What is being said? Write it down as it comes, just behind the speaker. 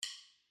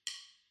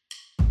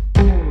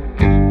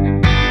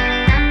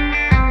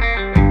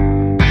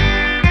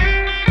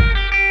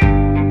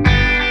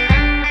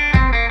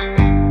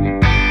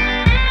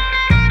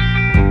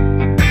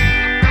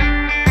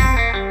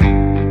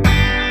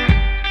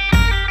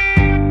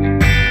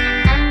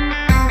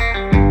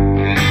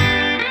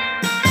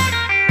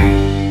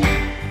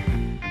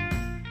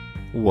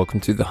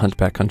Welcome to the Hunt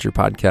Backcountry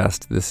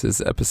Podcast. This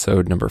is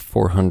episode number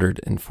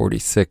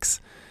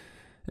 446.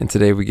 And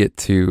today we get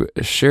to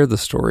share the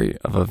story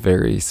of a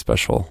very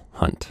special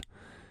hunt.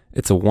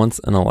 It's a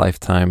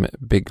once-in-a-lifetime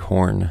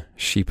bighorn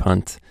sheep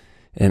hunt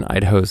in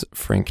Idaho's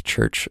Frank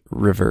Church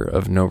River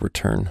of No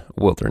Return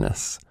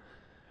Wilderness.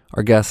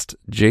 Our guest,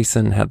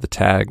 Jason, had the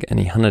tag and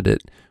he hunted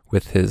it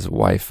with his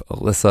wife,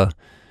 Alyssa.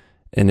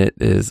 And it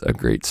is a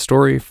great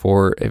story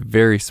for a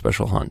very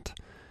special hunt.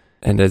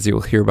 And as you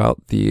will hear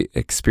about, the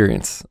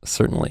experience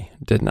certainly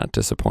did not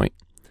disappoint.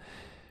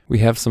 We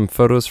have some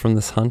photos from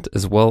this hunt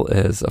as well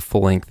as a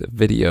full-length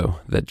video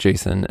that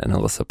Jason and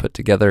Alyssa put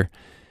together,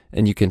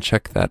 and you can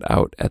check that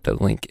out at the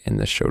link in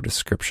the show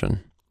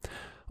description.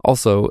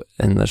 Also,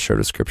 in the show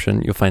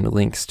description, you'll find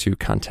links to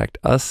contact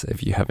us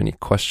if you have any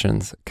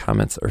questions,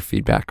 comments, or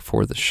feedback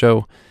for the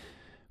show.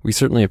 We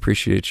certainly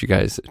appreciate you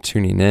guys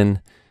tuning in.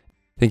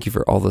 Thank you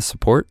for all the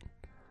support.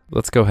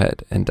 Let's go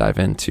ahead and dive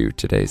into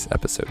today's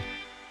episode.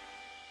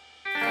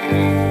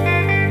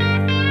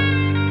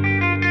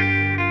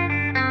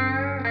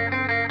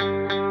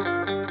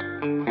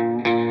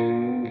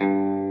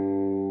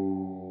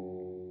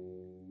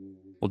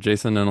 Well,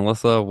 Jason and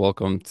Alyssa,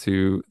 welcome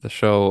to the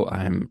show.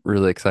 I'm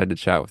really excited to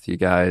chat with you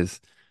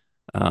guys.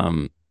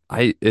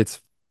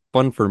 It's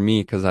fun for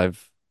me because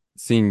I've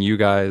seen you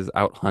guys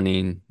out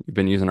hunting. You've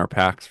been using our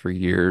packs for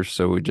years,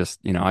 so we just,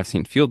 I've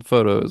seen field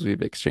photos,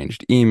 we've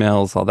exchanged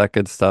emails, all that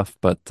good stuff.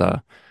 But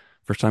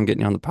first time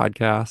getting you on the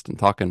podcast and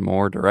talking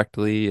more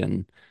directly,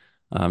 and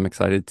I'm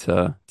excited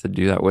to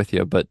do that with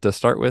you. But to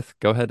start with,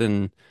 go ahead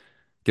and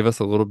give us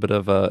a little bit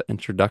of a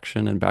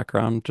introduction and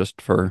background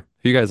just for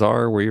who you guys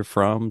are, where you're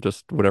from,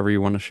 just whatever you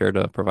want to share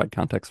to provide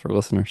context for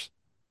listeners.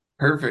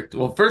 Perfect.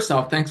 Well, first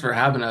off, thanks for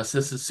having us.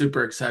 This is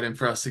super exciting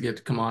for us to get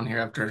to come on here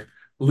after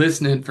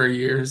listening for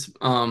years.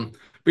 But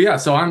yeah,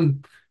 so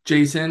I'm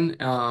Jason.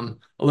 A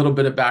little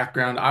bit of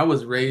background. I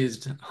was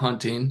raised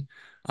hunting.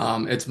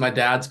 It's my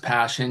dad's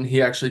passion.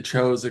 He actually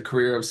chose a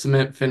career of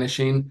cement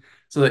finishing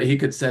so that he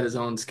could set his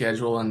own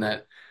schedule and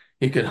that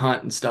he could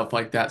hunt and stuff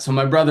like that. So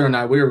my brother and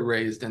I, we were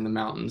raised in the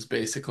mountains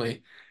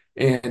basically.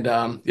 And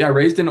yeah,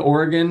 raised in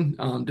Oregon,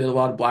 did a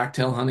lot of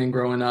blacktail hunting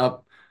growing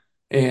up.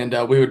 And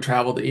we would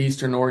travel to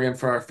Eastern Oregon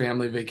for our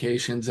family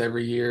vacations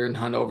every year and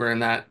hunt over in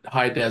that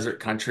high desert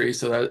country.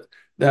 So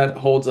that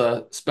holds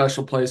a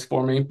special place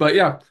for me. But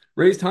yeah,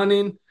 raised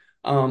hunting.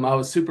 I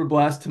was super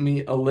blessed to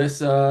meet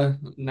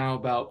Alyssa now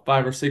about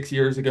 5 or 6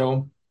 years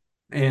ago.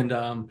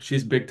 And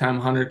she's a big time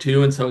hunter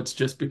too. And so it's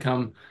just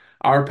become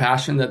our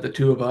passion that the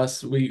two of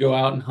us, we go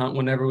out and hunt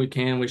whenever we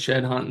can. We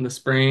shed hunt in the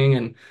spring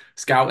and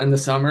scout in the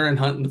summer and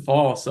hunt in the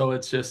fall. So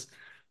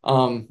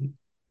um,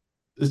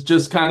 it's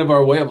just kind of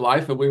our way of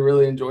life, and we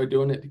really enjoy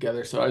doing it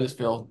together. So I just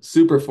feel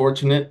super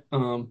fortunate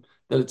that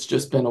it's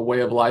just been a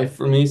way of life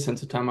for me since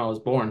the time I was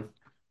born.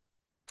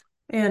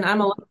 And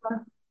I'm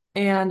Alyssa.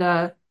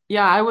 And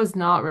yeah, I was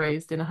not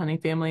raised in a hunting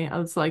family. I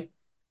was like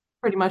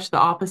pretty much the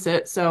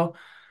opposite. So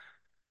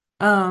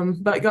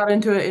but got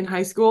into it in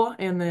high school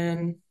and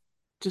then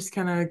just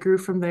kind of grew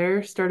from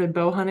there, started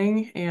bow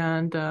hunting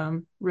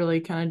and really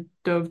kind of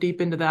dove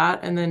deep into that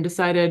and then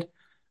decided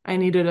I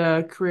needed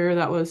a career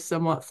that was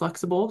somewhat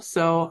flexible.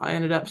 So I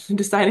ended up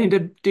deciding to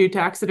do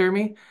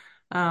taxidermy.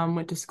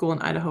 Went to school in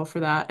Idaho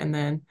for that and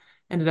then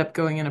ended up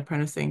going in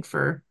apprenticing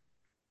for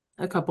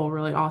a couple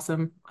really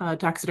awesome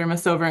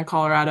taxidermists over in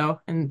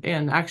Colorado, and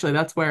actually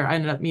that's where I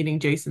ended up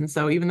meeting Jason.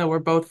 So even though we're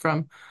both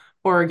from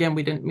Oregon,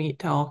 we didn't meet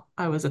till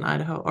I was in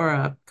Idaho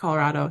or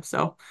Colorado.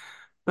 So,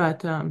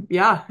 but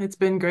yeah, it's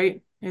been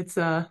great. It's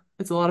a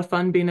lot of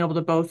fun being able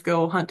to both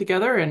go hunt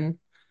together, and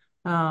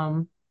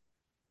um,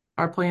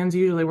 our plans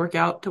usually work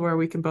out to where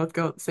we can both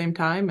go at the same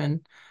time,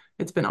 and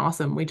it's been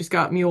awesome. We just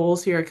got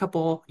mules here a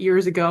couple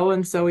years ago,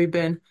 and so we've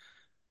been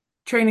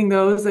training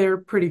those. They're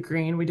pretty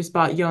green. We just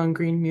bought young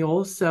green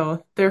mules,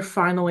 so they're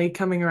finally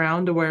coming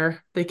around to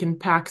where they can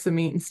pack some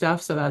meat and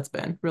stuff. So that's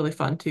been really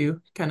fun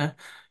too, kind of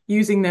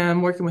using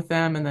them, working with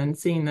them, and then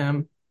seeing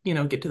them,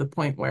 get to the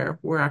point where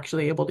we're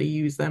actually able to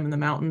use them in the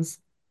mountains.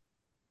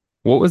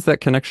 What was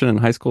that connection in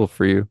high school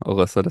for you,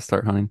 Alyssa, to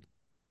start hunting?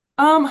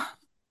 Um,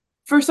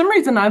 for some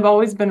reason, I've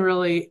always been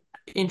really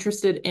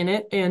interested in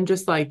it and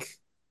just like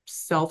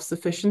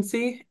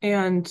self-sufficiency.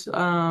 And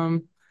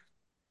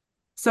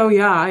so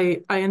yeah,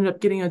 I ended up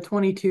getting a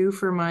 22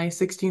 for my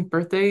 16th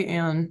birthday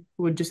and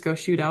would just go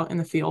shoot out in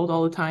the field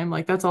all the time.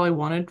 Like that's all I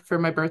wanted for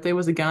my birthday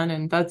was a gun,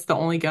 and that's the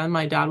only gun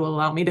my dad would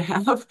allow me to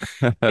have.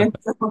 And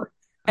so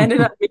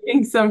ended up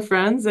meeting some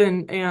friends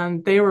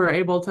and they were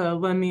able to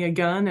lend me a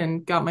gun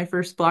and got my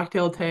first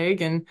blacktail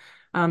tag and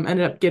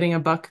ended up getting a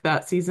buck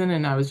that season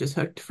and I was just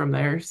hooked from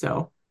there.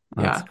 So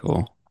That's yeah.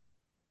 cool.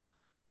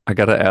 I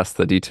gotta ask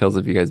the details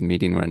of you guys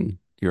meeting when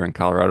you were in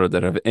Colorado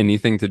that have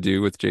anything to do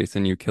with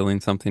Jason, you killing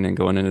something and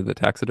going into the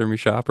taxidermy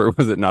shop, or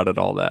was it not at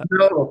all that?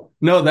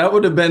 No, that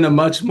would have been a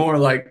much more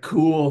like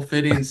cool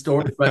fitting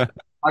story. But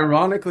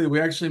ironically,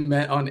 we actually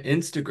met on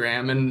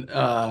Instagram,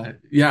 and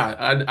yeah,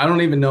 I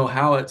don't even know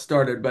how it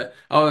started, but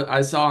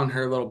I saw on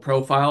her little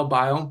profile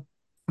bio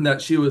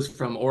that she was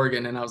from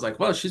Oregon, and I was like,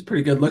 well, she's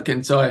pretty good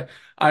looking. So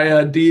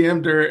I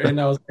DM'd her and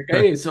I was like,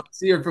 "Hey, so I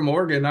see you're from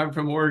Oregon. I'm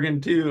from Oregon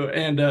too."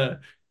 And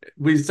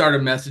we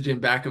started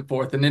messaging back and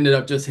forth and ended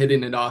up just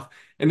hitting it off.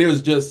 And it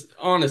was just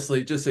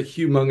honestly just a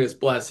humongous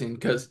blessing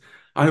because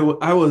I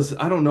was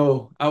I don't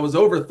know, I was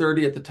over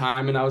 30 at the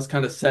time and I was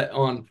kind of set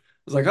on I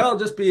was like, "Oh, I'll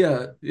just be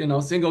a,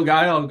 single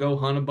guy. I'll go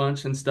hunt a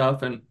bunch and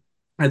stuff." And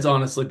it's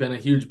honestly been a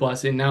huge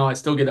blessing. Now I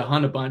still get to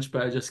hunt a bunch,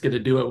 but I just get to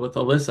do it with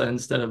Alyssa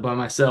instead of by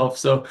myself.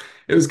 So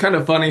it was kind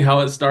of funny how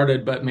it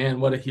started, but man,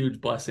 what a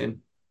huge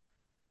blessing.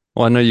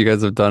 Well, I know you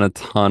guys have done a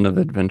ton of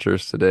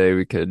adventures today.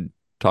 We could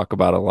talk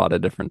about a lot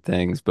of different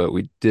things, but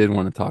we did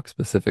want to talk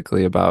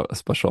specifically about a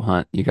special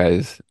hunt you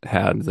guys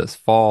had this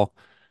fall.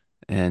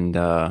 And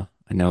I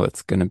know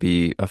it's going to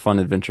be a fun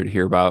adventure to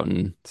hear about.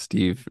 And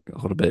Steve, a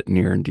little bit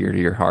near and dear to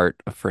your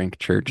heart, a Frank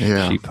Church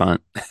Yeah. sheep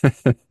hunt.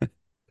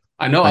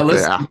 I know I Heck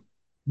listened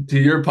yeah. to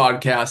your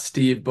podcast,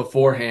 Steve,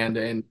 beforehand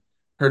and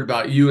heard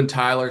about you and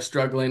Tyler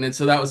struggling. And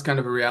so that was kind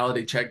of a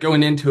reality check.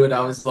 Going into it,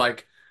 I was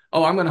like,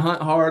 oh, I'm going to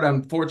hunt hard.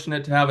 I'm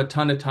fortunate to have a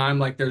ton of time.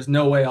 Like there's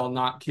no way I'll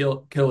not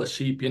kill a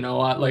sheep,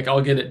 like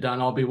I'll get it done.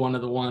 I'll be one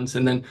of the ones.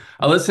 And then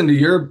I listened to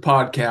your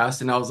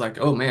podcast and I was like,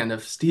 oh man,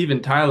 if Steve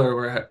and Tyler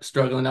were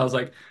struggling, I was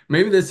like,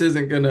 maybe this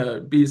isn't going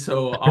to be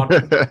so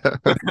awkward.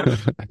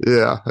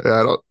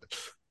 I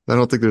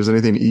don't think there's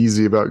anything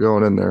easy about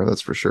going in there,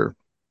 that's for sure.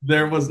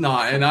 There was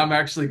not, and I'm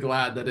actually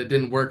glad that it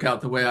didn't work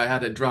out the way I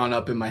had it drawn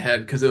up in my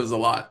head because it was a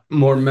lot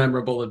more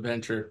memorable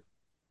adventure.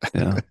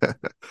 Yeah,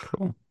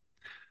 cool.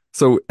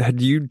 So had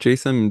you,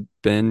 Jason,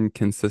 been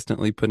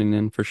consistently putting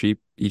in for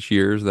sheep each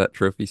year as that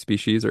trophy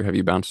species, or have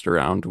you bounced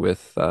around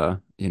with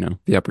the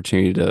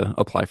opportunity to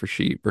apply for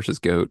sheep versus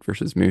goat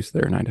versus moose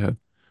there in Idaho?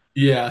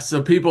 Yeah,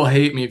 so people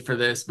hate me for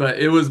this, but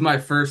it was my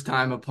first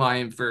time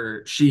applying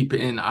for sheep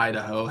in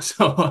Idaho.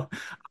 So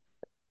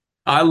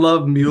I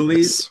love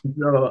muleys. Nice.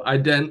 So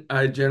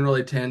I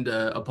generally tend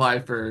to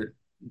apply for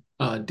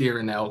deer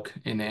and elk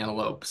and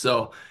antelope.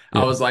 So I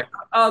Yeah, was like,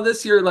 oh,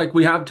 this year, like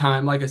we have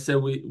time. Like I said,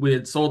 we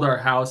had sold our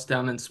house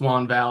down in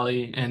Swan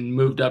Valley and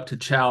moved up to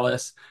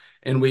Chalice,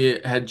 and we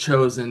had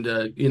chosen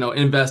to,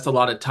 invest a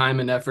lot of time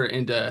and effort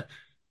into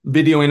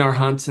videoing our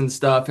hunts and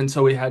stuff. And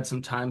so we had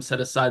some time set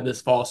aside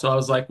this fall. So I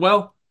was like,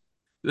 well,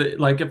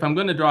 like if I'm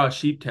going to draw a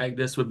sheep tag,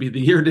 this would be the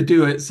year to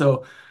do it.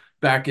 So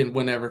back in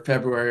whenever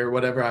February or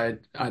whatever,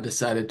 I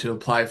decided to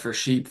apply for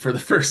sheep for the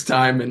first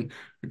time and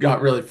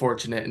got really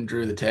fortunate and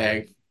drew the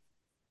tag.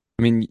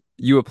 I mean,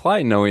 you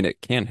apply knowing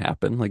it can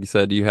happen. Like you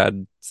said, you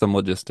had some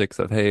logistics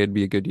of, hey, it'd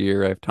be a good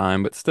year, I have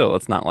time, but still,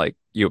 it's not like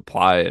you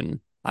apply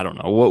and I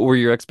don't know, what were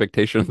your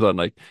expectations on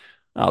like,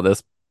 oh,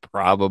 this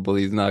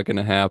probably is not going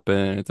to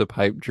happen. It's a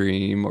pipe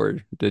dream, or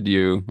did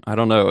you? I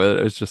don't know.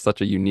 It's just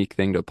such a unique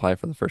thing to apply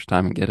for the first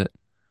time and get it.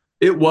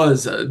 It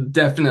was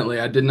definitely,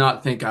 I did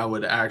not think I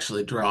would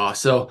actually draw.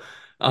 So,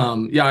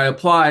 yeah, I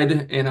applied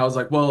and I was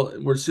like, well,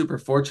 we're super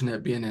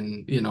fortunate being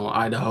in,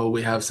 Idaho.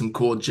 We have some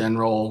cool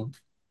general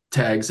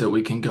tags that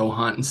we can go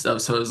hunt and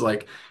stuff. So it was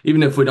like,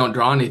 even if we don't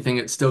draw anything,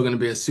 it's still going to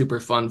be a super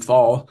fun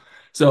fall.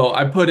 So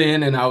I put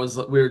in and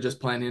we were just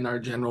planning our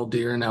general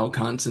deer and elk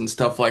hunts and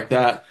stuff like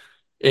that.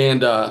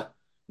 And,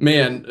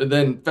 man,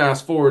 then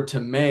fast forward to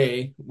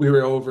May, we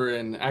were over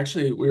in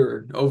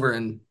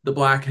the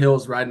Black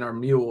Hills riding our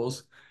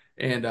mules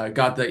and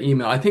got the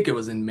email. I think it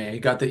was in May.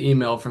 Got the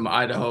email from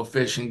Idaho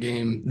Fish and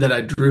Game that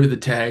I drew the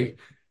tag,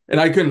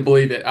 and I couldn't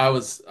believe it. I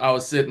was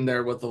sitting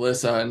there with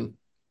Alyssa, and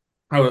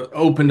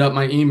opened up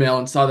my email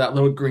and saw that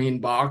little green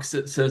box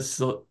that says,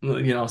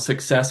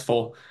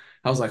 successful.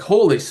 I was like,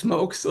 holy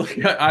smokes! Like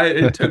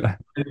it took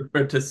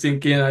for it to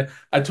sink in.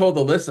 I told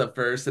Alyssa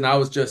first, and I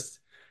was just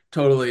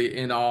totally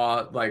in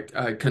awe. Like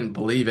I couldn't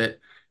believe it.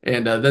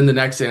 And then the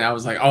next thing I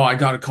was like, oh, I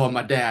got to call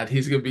my dad.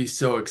 He's going to be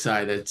so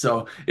excited.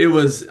 So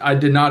I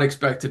did not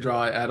expect to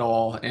draw it at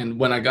all. And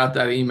when I got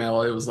that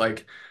email, it was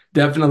like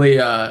definitely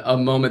a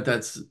moment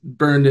that's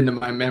burned into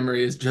my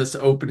memory is just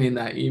opening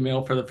that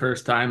email for the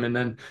first time and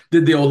then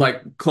did the old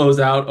like close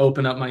out,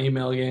 open up my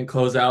email again,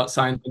 close out,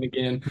 sign in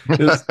again. It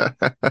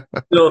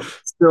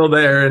was still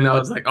there. And I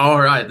was like, all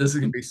right, this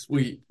is going to be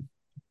sweet.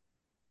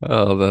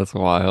 Oh, that's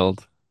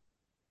wild.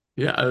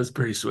 Yeah, it was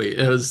pretty sweet.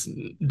 It was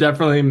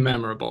definitely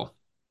memorable.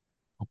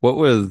 What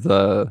was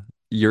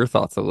your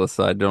thoughts,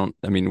 Alyssa?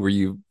 I mean, were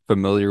you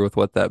familiar with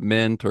what that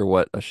meant or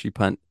what a sheep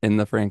hunt in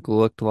the Frank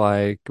looked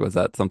like? Was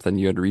that something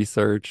you had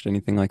researched,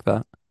 anything like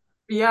that?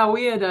 Yeah,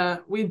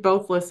 we'd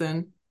both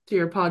listened to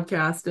your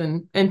podcast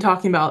and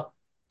talking about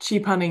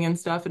sheep hunting and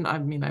stuff. And I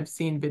mean, I've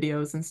seen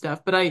videos and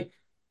stuff, but I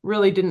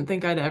really didn't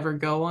think I'd ever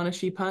go on a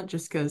sheep hunt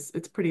just because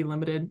it's pretty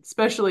limited,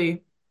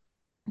 especially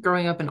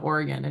growing up in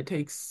Oregon. It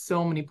takes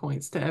so many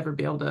points to ever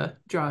be able to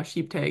draw a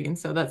sheep tag. And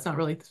so that's not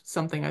really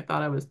something I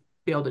thought I was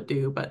be able to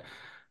do. But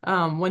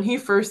when he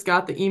first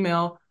got the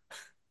email,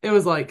 it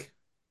was like,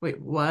 wait,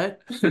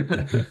 what?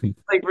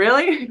 Like,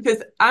 really?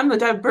 Because I'm the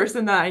type of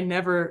person that I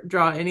never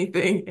draw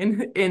anything,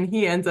 and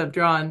he ends up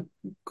drawing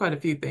quite a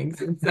few things.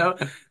 And so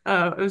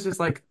it was just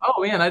like,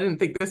 oh man, I didn't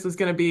think this was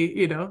going to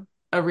be,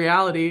 a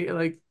reality,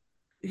 like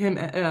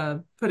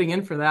him putting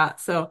in for that.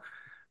 So,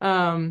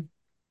 um,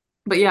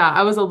 But yeah,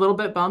 I was a little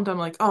bit bummed. I'm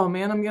like, oh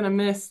man, I'm gonna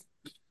miss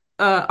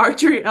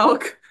archery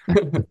elk.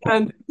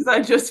 And because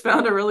I just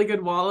found a really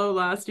good wallow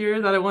last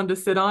year that I wanted to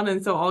sit on.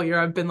 And so all year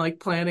I've been like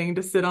planning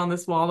to sit on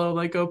this wallow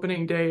like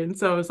opening day. And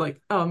so I was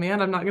like, oh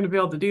man, I'm not going to be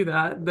able to do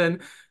that. And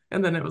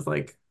then it was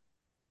like,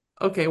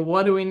 okay,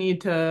 what do we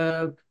need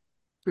to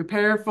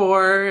prepare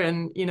for?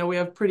 And, we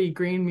have pretty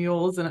green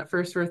mules. And at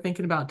first we are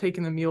thinking about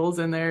taking the mules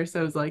in there.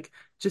 So it was like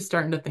just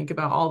starting to think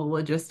about all the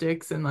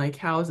logistics and like,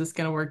 how is this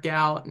going to work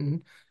out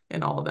and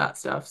all of that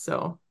stuff.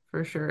 So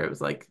for sure, it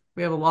was like,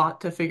 we have a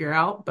lot to figure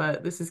out,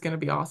 but this is going to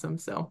be awesome.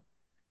 So.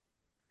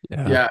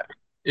 Yeah. Yeah,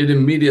 it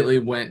immediately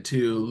went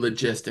to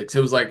logistics.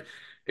 It was like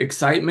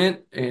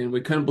excitement and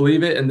we couldn't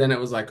believe it. And then it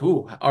was like,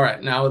 ooh, all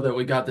right, now that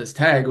we got this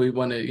tag, we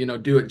want to,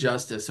 do it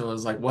justice. So it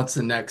was like, what's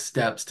the next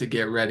steps to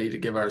get ready to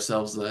give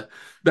ourselves the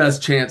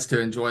best chance to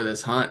enjoy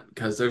this hunt?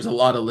 Because there's a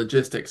lot of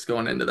logistics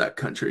going into that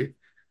country.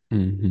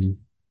 hmm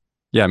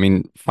Yeah, I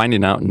mean,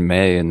 finding out in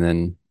May and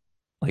then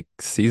like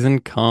season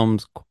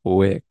comes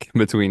quick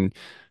between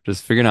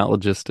just figuring out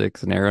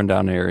logistics, narrowing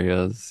down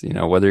areas,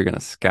 whether you're gonna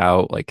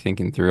scout, like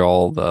thinking through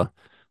all the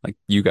like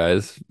you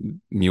guys,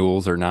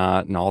 mules or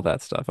not, and all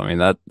that stuff. I mean,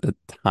 that the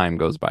time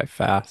goes by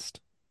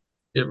fast.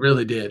 It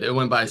really did. It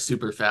went by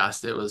super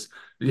fast. It was,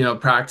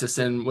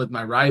 practicing with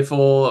my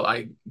rifle.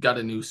 I got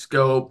a new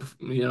scope,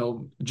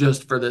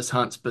 just for this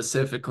hunt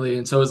specifically.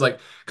 And so it was like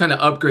kind of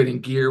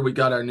upgrading gear. We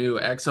got our new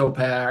exo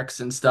packs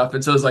and stuff.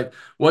 And so it was like,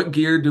 what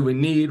gear do we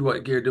need?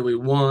 What gear do we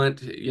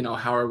want?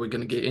 How are we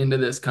going to get into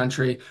this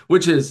country?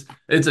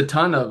 It's a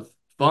ton of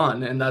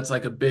fun. And that's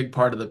like a big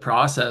part of the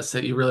process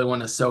that you really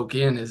want to soak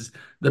in is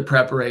the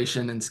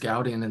preparation and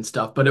scouting and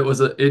stuff. But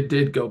it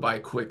did go by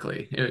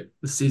quickly.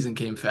 The season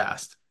came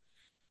fast.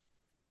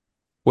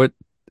 What,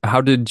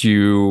 how did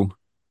you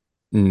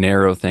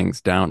narrow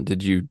things down?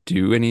 Did you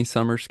do any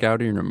summer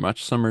scouting or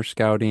much summer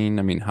scouting?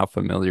 I mean, how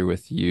familiar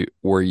with you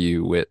were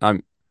you with,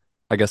 I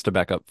guess to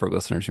back up for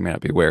listeners who may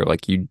not be aware,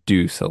 like you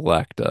do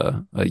select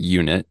a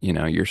unit,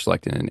 you're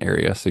selecting an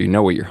area, so you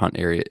know what your hunt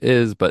area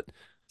is, but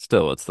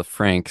still, it's the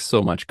Frank,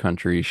 so much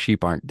country,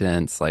 sheep aren't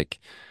dense, like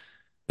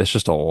it's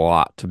just a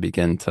lot to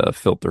begin to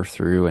filter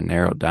through and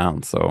narrow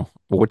down. So,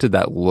 what did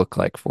that look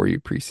like for you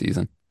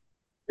preseason?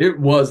 It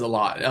was a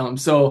lot.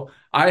 So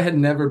I had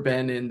never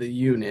been in the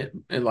unit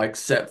and like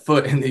set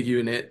foot in the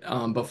unit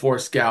before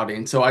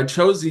scouting. So I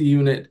chose the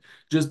unit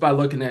just by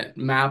looking at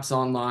maps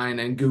online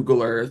and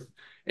Google Earth.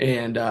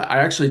 And I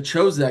actually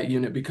chose that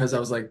unit because I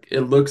was like,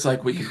 it looks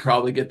like we could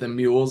probably get the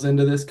mules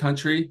into this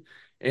country.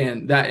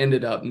 And that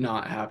ended up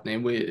not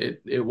happening.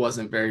 It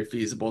wasn't very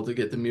feasible to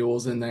get the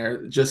mules in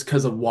there just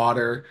because of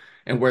water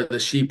and where the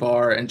sheep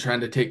are and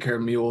trying to take care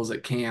of mules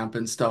at camp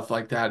and stuff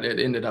like that. It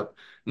ended up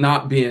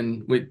not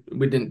being we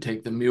didn't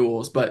take the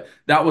mules, but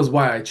that was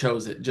why I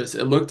chose it. Just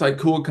it looked like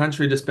cool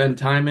country to spend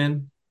time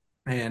in,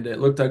 and it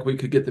looked like we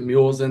could get the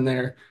mules in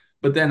there.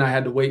 But then I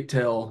had to wait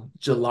till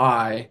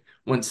July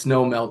when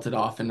snow melted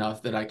off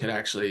enough that I could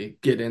actually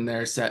get in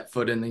there, set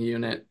foot in the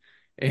unit,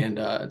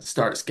 and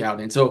start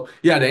scouting. So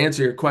yeah, to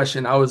answer your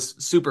question, I was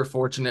super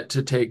fortunate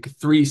to take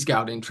 3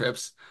 scouting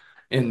trips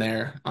in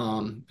there,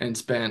 and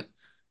spent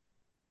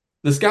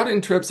the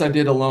scouting trips I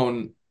did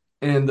alone.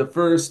 And the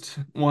first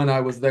one,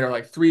 I was there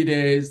like 3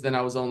 days. Then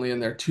I was only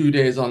in there 2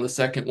 days on the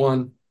second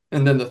one.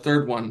 And then the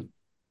third one,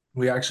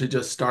 we actually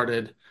just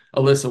started.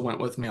 Alyssa went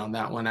with me on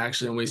that one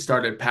actually, and we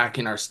started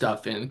packing our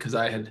stuff in because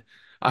I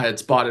had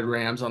spotted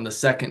rams on the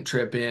second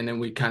trip in, and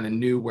we kind of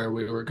knew where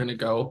we were going to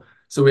go.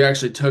 So we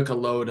actually took a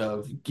load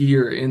of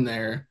gear in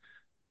there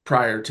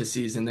prior to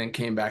season, then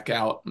came back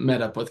out,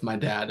 met up with my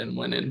dad, and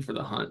went in for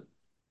the hunt.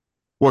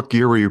 What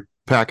gear were you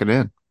packing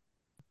in?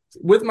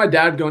 With my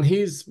dad going,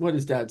 he's what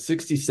is dad,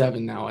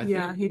 67 now, I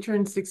Yeah, think. he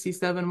turned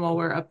 67 while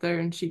we're up there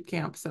in sheep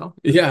camp, so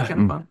it's Yeah. kind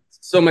of Mm, fun.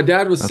 So my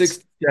dad was that's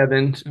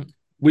 67.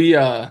 We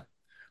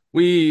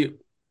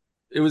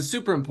it was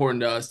super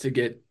important to us to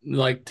get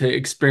like to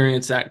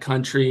experience that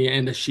country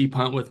and a sheep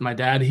hunt with my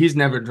dad. He's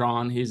never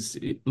drawn. He's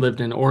lived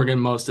in Oregon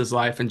most of his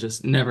life and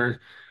just never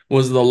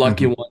was the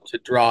lucky hmm one to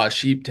draw a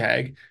sheep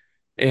tag.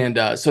 And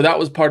so that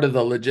was part of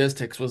the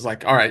logistics was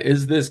like, all right,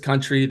 is this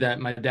country that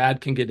my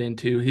dad can get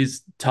into?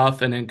 He's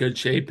tough and in good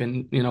shape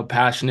and,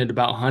 passionate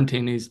about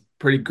hunting. He's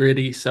pretty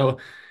gritty. So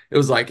it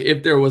was like,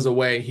 if there was a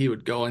way, he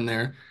would go in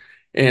there.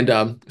 And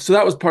so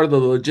that was part of the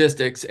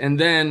logistics. And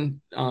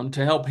then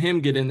to help him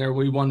get in there,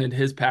 we wanted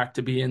his pack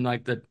to be in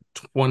like the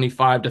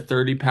 25 to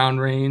 30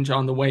 pound range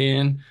on the way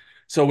in.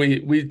 So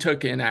we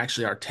took in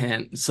actually our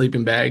tent,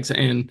 sleeping bags,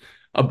 and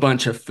a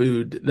bunch of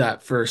food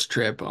that first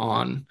trip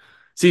on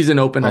season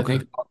opened, I okay.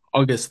 think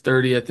August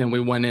 30th, and we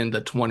went in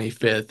the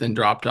 25th and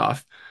dropped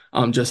off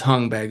just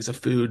hung bags of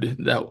food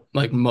that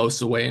like most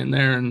of the way in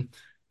there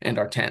and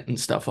our tent and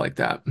stuff like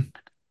that.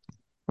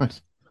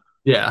 Nice.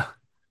 Yeah.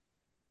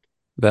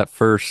 That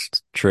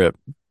first trip,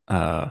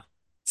 uh,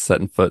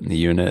 setting foot in the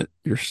unit,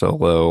 you're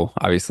solo,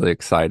 obviously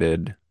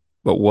excited,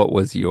 but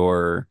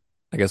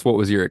I guess, what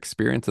was your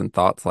experience and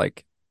thoughts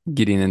like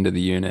getting into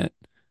the unit,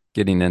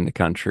 getting into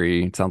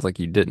country? It sounds like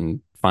you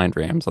didn't find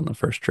rams on the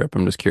first trip.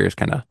 I'm just curious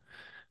kind of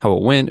how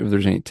it went, if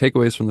there's any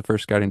takeaways from the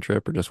first scouting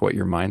trip, or just what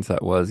your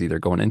mindset was either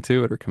going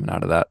into it or coming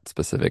out of that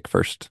specific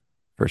first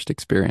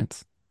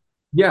experience.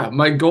 Yeah,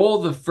 my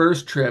goal the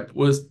first trip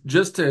was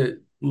just to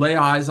lay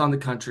eyes on the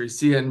country,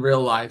 see it in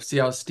real life, see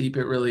how steep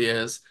it really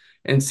is,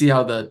 and see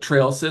how the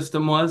trail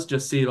system was.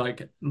 Just see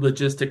like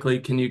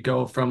logistically, can you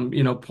go from,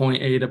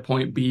 point A to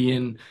point B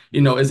and,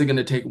 is it going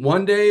to take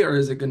 1 day or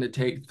is it going to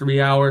take 3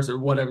 hours or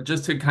whatever,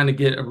 just to kind of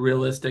get a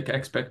realistic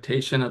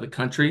expectation of the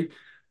country.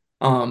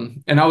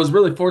 And I was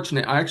really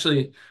fortunate.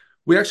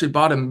 We actually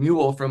bought a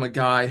mule from a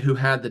guy who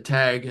had the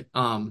tag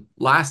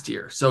last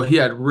year. So he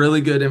had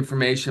really good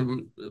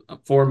information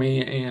for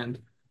me, and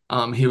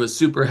he was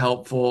super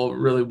helpful,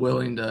 really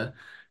willing to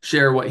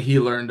share what he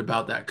learned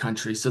about that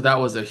country. So that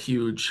was a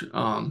huge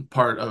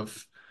part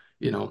of,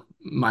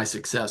 my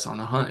success on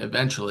the hunt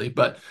eventually.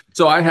 But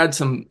so I had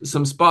some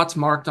spots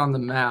marked on the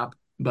map,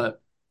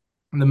 but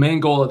the main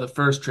goal of the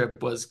first trip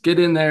was get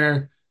in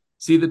there,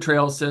 see the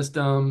trail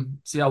system,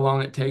 see how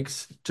long it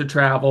takes to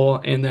travel,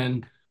 and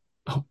then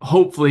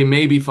hopefully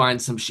maybe find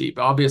some sheep.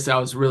 Obviously, I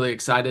was really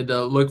excited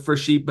to look for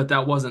sheep, but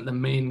that wasn't the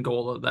main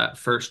goal of that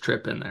first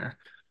trip in there.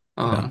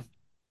 Yeah. Um,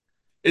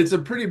 it's a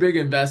pretty big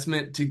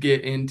investment to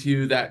get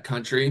into that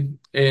country.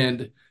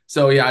 And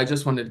so yeah, I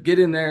just wanted to get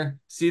in there,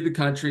 see the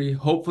country,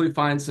 hopefully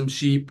find some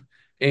sheep.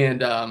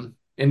 And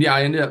yeah,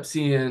 I ended up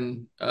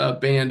seeing a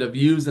band of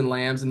ewes and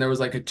lambs, and there was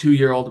like a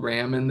 2-year-old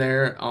ram in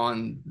there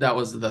on that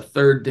was the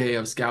third day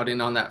of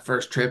scouting on that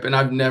first trip. And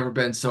I've never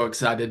been so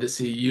excited to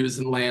see ewes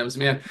and lambs,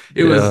 man.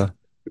 Yeah. It was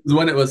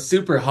when it was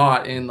super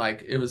hot and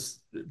like it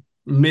was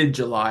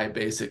mid-July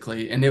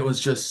basically, and it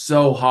was just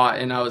so hot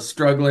and I was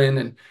struggling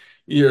and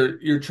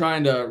you're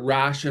trying to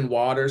ration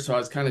water, so I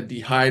was kind of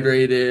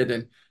dehydrated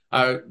and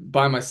I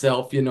by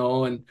myself,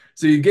 and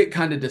so you get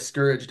kind of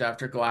discouraged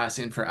after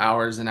glassing for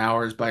hours and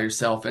hours by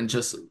yourself and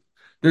just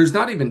there's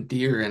not even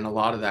deer in a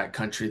lot of that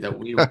country that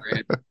we were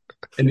in.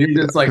 And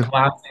you're just like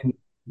glassing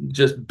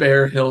just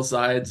bare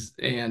hillsides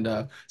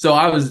and so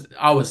I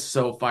was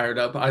so fired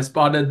up. I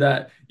spotted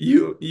that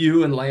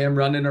you and Lamb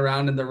running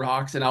around in the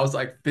rocks and I was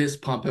like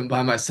fist pumping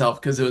by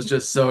myself because it was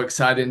just so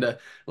exciting to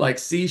like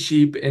see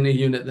sheep in a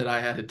unit that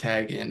I had to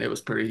tag in. It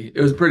was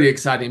pretty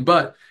exciting,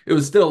 but it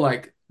was still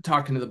like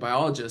talking to the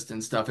biologist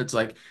and stuff. It's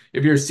like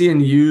if you're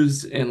seeing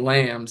ewes and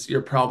lambs,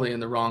 you're probably in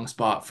the wrong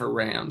spot for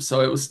rams.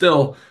 So it was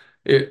still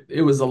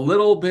it was a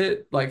little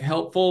bit like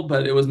helpful,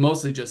 but it was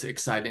mostly just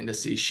exciting to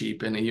see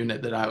sheep in a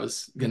unit that I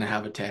was gonna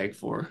have a tag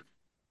for.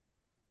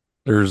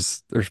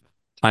 There's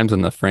times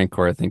in the Frank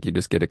Corps I think you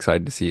just get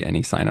excited to see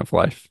any sign of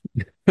life.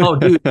 Oh,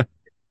 dude.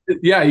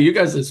 Yeah, you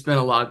guys have spent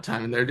a lot of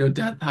time in there doing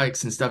death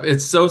hikes and stuff.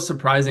 It's so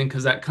surprising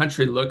because that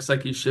country looks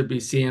like you should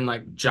be seeing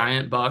like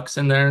giant bucks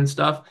in there and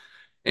stuff.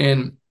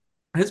 And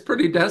it's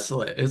pretty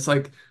desolate. It's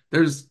like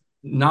there's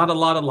not a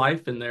lot of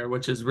life in there,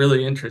 which is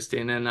really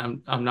interesting.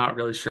 And I'm not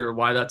really sure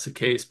why that's the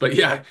case. But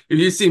yeah, if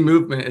you see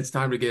movement, it's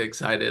time to get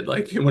excited,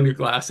 like when you're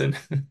glassing.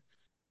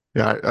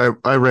 Yeah,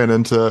 I ran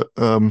into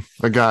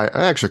a guy,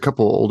 actually a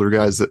couple of older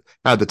guys that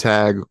had the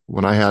tag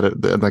when I had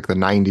it in like the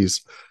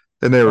 90s,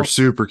 and they were Oh,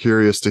 super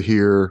curious to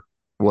hear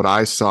what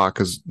I saw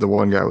because the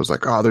one guy was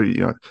like, "Oh,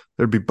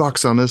 there'd be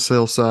bucks on this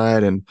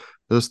hillside, and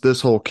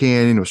this whole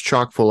canyon was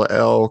chock full of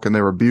elk, and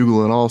they were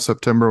bugling all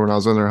September when I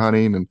was in there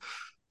hunting."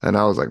 And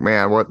I was like,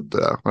 "Man, what?"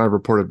 When I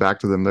reported back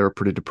to them, they were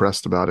pretty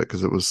depressed about it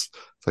because it's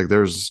like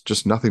there's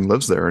just nothing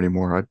lives there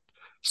anymore. I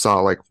saw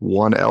like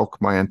one elk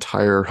my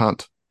entire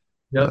hunt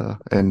yep.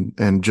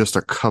 and just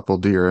a couple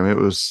deer. I mean,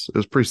 it was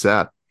pretty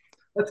sad.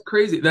 That's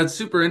crazy. That's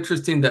super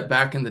interesting that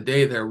back in the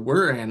day there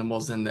were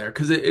animals in there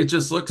because it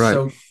just looks Right.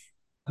 so.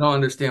 I don't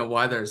understand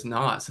why there's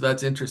not. So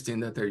that's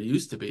interesting that there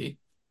used to be.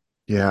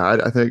 Yeah,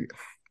 I think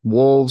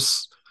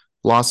wolves,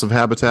 loss of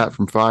habitat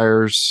from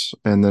fires,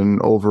 and then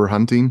over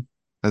hunting.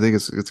 I think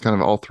it's kind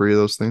of all three of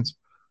those things.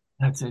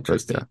 That's But yeah,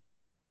 interesting.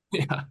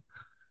 Yeah.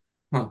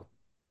 Huh.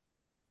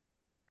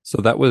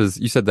 So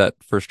you said that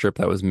first trip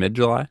that was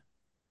mid-July?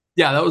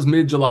 Yeah, that was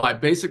mid-July.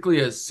 Basically,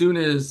 as soon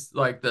as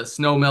like the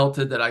snow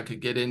melted that I could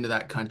get into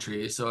that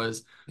country. So it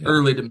was Yeah.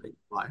 early to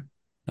mid-July.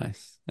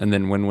 Nice. And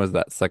then when was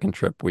that second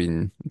trip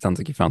when it sounds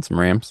like you found some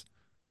rams?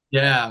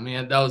 Yeah,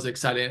 man, that was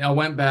exciting. I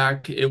went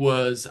back. It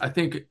was, I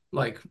think,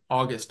 like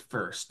August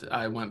 1st.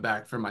 I went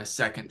back for my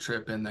second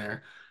trip in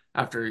there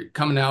after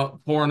coming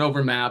out, pouring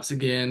over maps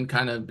again,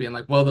 kind of being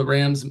like, well, the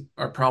Rams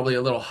are probably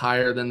a little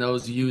higher than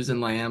those ewes and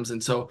lambs.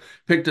 And so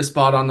picked a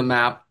spot on the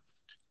map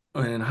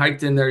and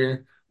hiked in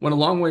there, went a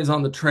long ways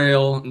on the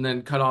trail, and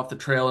then cut off the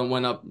trail and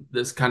went up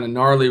this kind of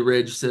gnarly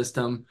ridge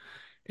system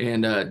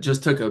and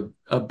just took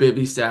a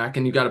bivy sack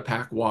and you got to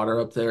pack water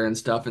up there and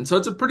stuff. And so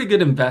it's a pretty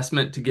good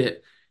investment to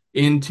get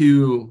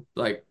into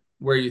like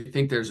where you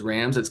think there's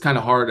rams. It's kind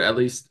of hard, at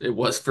least it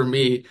was for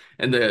me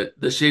and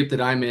the shape that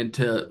I'm in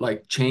to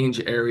like change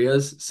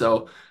areas.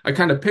 So I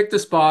kind of picked a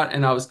spot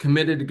and I was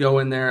committed to go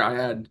in there. I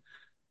had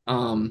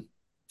um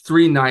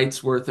 3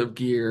 nights worth of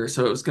gear,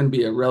 so it was going to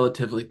be a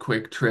relatively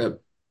quick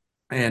trip.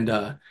 And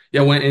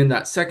yeah, went in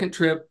that second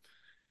trip,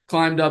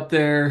 climbed up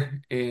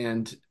there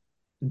and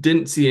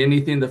didn't see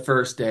anything the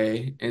first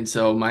day, and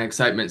so my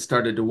excitement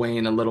started to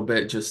wane a little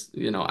bit, just,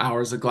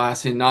 hours of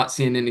glassing, not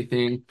seeing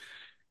anything,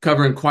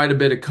 covering quite a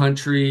bit of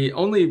country,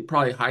 only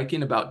probably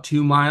hiking about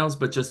 2 miles,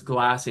 but just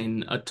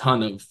glassing a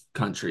ton of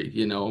country.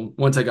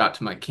 Once I got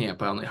to my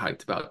camp, I only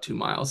hiked about 2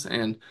 miles.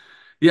 And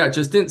yeah,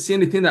 just didn't see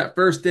anything that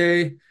first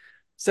day.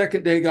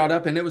 Second day got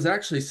up and it was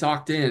actually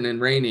socked in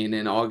and raining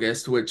in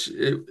August, which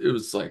it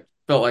was like,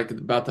 felt like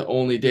about the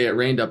only day it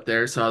rained up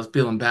there. So I was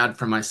feeling bad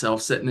for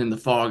myself sitting in the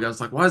fog. I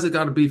was like, why has it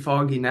got to be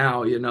foggy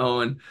now?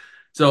 And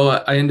so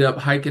I ended up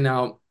hiking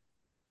out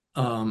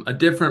a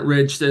different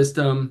ridge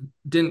system,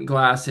 didn't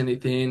glass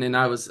anything. And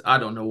I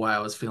don't know why I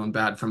was feeling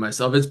bad for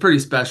myself. It's pretty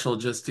special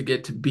just to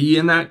get to be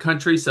in that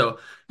country. So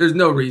there's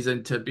no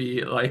reason to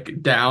be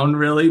like down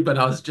really, but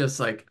I was just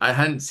like, I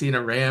hadn't seen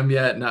a ram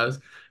yet and I was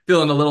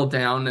feeling a little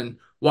down and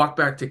walked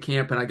back to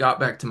camp. And I got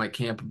back to my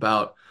camp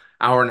about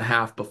hour and a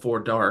half before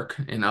dark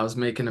and I was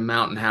making a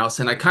mountain house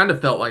and I kind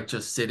of felt like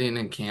just sitting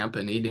in camp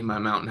and eating my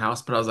mountain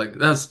house, but I was like,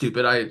 that's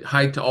stupid. I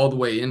hiked all the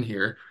way in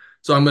here,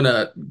 so I'm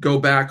gonna go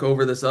back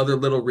over this other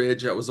little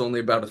ridge that was only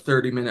about a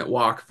 30-minute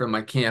walk from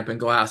my camp and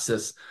glass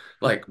this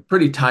like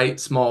pretty tight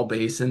small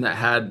basin that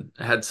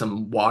had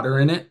some water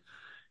in it.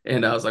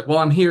 And I was like, well,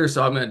 I'm here,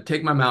 so I'm gonna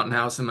take my mountain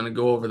house. I'm gonna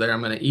go over there.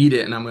 I'm gonna eat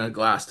it, and I'm gonna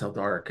glass till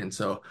dark. And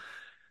so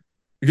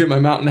I get my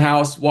mountain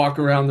house, walk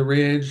around the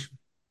ridge,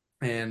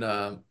 and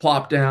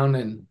plop down,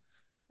 and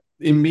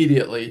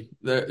immediately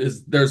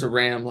there's a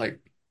ram like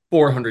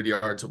 400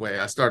 yards away.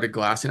 I started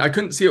glassing. I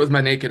couldn't see it with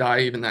my naked eye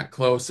even that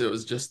close. It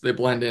was just they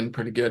blend in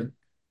pretty good.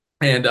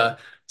 And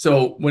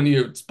so when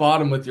you spot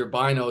them with your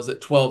binos at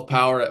 12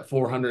 power at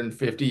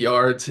 450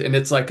 yards, and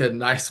it's like a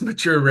nice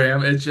mature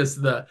ram, it's just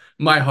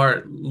my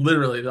heart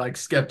literally like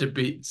skipped a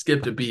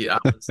beat. I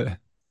was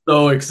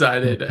so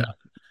excited.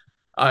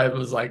 I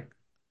was like,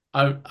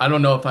 I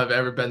don't know if I've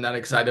ever been that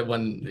excited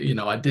when,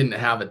 I didn't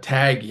have a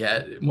tag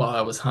yet while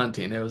I was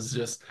hunting. It was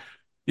just,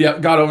 yeah,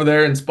 got over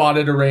there and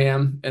spotted a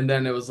ram. And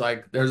then it was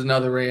like, there's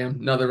another ram,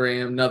 another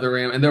ram, another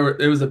ram. And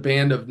it was a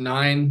band of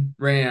 9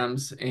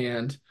 rams.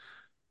 And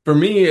for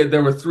me,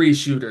 there were three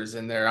shooters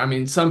in there. I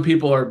mean, some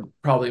people are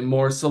probably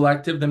more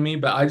selective than me,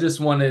 but I just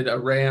wanted a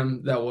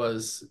ram that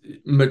was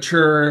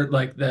mature,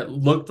 like that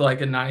looked like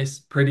a nice,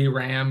 pretty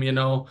ram.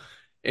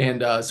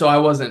 And so I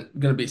wasn't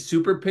going to be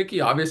super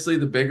picky. Obviously,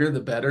 the bigger, the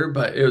better.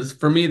 But it was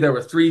for me, there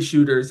were three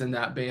shooters in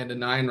that band of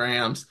 9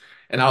 rams,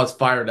 and I was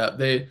fired up.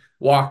 They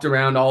walked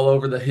around all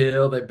over the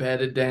hill. They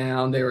bedded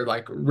down. They were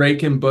like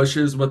raking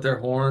bushes with their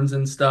horns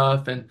and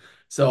stuff. And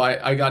so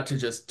I got to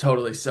just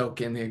totally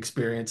soak in the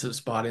experience of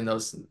spotting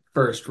those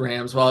first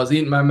rams while I was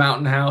eating my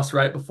mountain house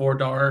right before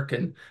dark,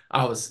 and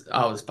I was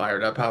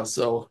fired up. I was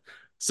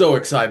so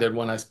excited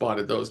when I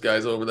spotted those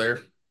guys over there.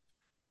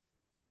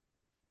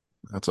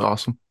 That's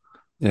awesome.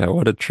 Yeah,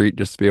 what a treat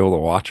just to be able to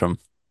watch them.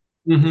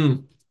 hmm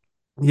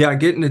Yeah,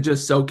 getting to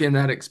just soak in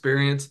that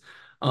experience.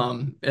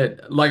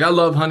 Like I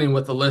love hunting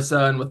with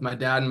Alyssa and with my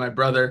dad and my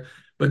brother,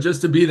 but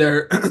just to be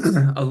there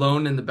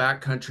alone in the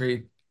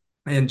backcountry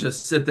and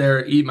just sit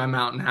there, eat my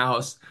mountain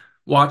house,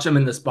 watch them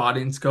in the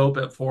spotting scope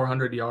at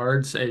 400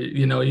 yards.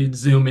 You'd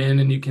zoom in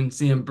and you can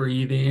see them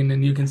breathing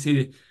and you can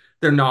see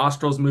their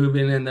nostrils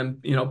moving and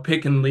them,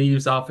 picking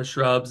leaves off of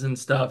shrubs and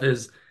stuff.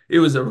 It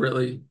was a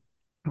really,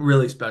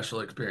 really special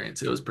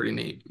experience. It was pretty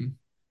neat.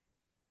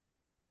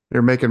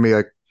 You're making me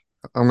like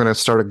I'm gonna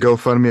start a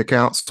GoFundMe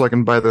account so I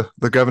can buy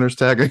the governor's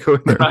tag and go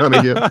in there and hunt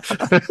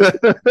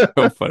again.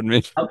 So fun,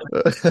 me.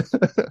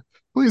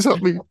 Please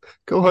help me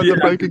go hunt the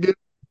Yeah, pike again.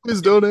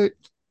 Please donate.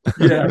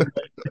 yeah.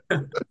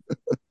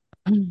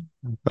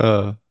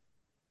 Uh,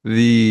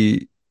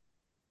 the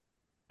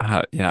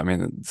yeah, I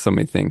mean, so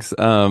many things.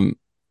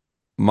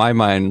 My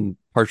mind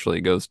partially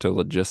goes to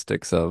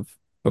logistics of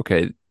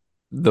okay,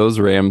 those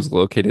Rams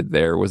located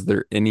there. Was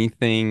there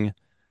anything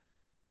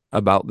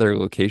about their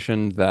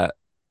location that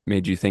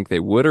made you think they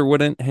would or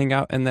wouldn't hang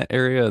out in that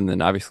area? And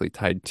then obviously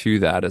tied to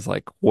that is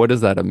like, what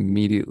does that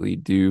immediately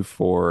do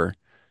for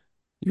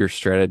your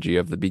strategy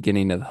of the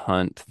beginning of the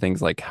hunt?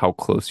 Things like how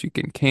close you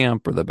can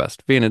camp or the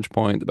best vantage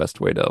point, the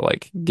best way to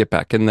like get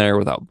back in there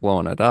without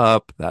blowing it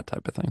up, that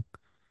type of thing.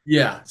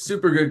 Yeah,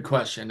 super good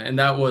question. And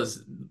that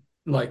was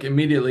like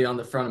immediately on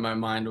the front of my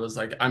mind was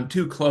like, I'm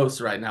too close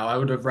right now. I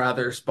would have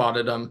rather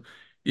spotted them,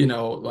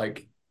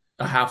 like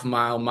a half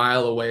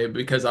mile away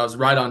because I was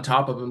right on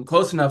top of them,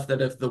 close enough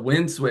that if the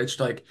wind switched,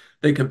 like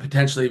they could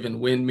potentially even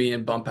wind me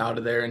and bump out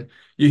of there. And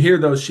you hear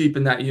those sheep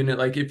in that unit,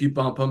 like if you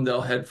bump them,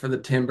 they'll head for the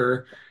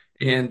timber.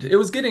 And it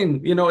was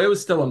getting, it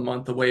was still a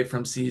month away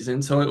from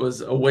season, so it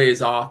was a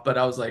ways off, but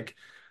I was like,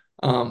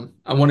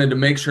 I wanted to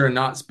make sure and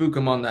not spook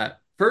them on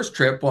that first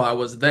trip while I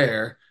was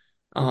there.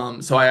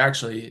 So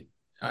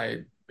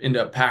I ended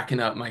up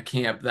packing up my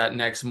camp that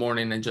next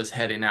morning and just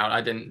heading out.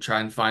 I didn't try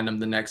and find them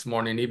the next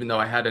morning, even though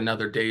I had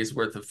another day's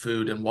worth of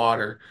food and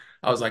water.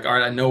 I was like, all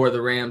right, I know where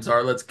the Rams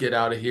are. Let's get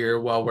out of here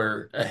while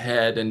we're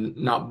ahead and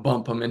not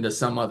bump them into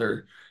some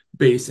other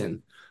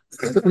basin.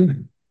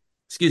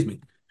 Excuse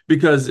me,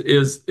 because it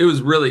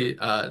was really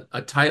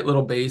a tight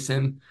little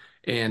basin,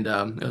 And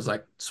it was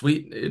like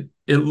sweet.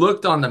 It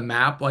looked on the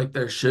map like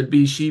there should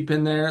be sheep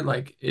in there.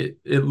 Like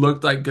it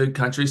looked like good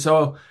country.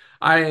 So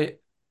I,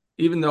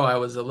 even though I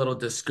was a little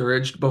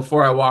discouraged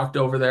before I walked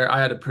over there,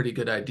 I had a pretty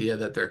good idea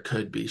that there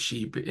could be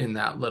sheep in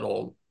that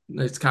little.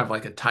 It's kind of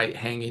like a tight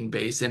hanging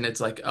basin. It's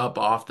like up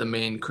off the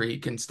main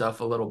creek and stuff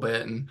a little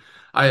bit. And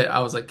I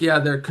was like, yeah,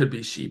 there could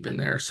be sheep in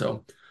there.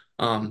 So,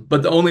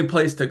 but the only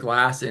place to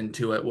glass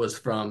into it was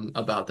from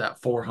about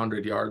that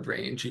 400-yard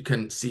range. You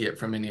couldn't see it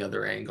from any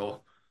other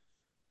angle.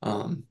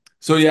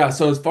 So yeah,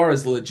 so as far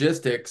as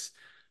logistics,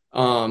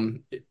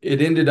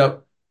 it ended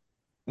up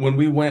when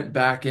we went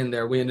back in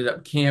there, we ended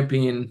up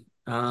camping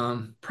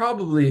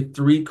probably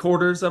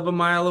 3/4 of a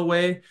mile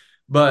away,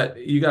 but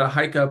you got to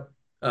hike up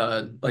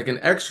like an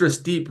extra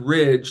steep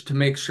ridge to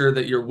make sure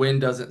that your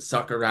wind doesn't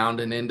suck around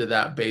and into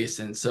that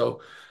basin.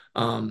 So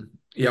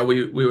yeah,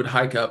 we would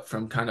hike up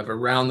from kind of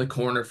around the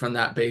corner from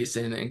that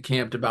basin and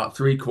camped about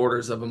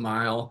 3/4 of a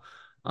mile.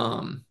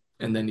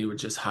 And then you would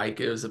just hike.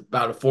 It was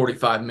about a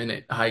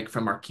 45-minute hike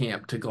from our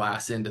camp to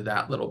glass into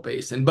that little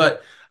basin.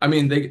 But I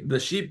mean, the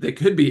sheep, they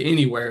could be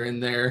anywhere in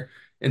there.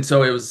 And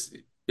so it was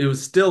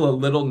still a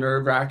little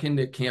nerve-wracking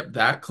to camp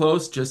that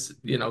close, just,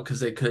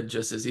 because they could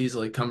just as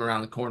easily come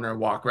around the corner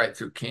and walk right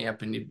through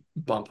camp and you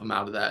bump them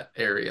out of that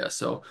area.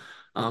 So,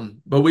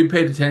 but we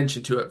paid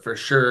attention to it for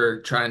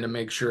sure, trying to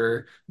make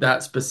sure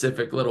that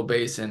specific little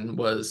basin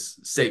was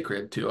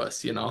sacred to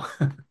us.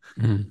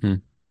 Hmm.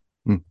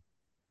 Hmm.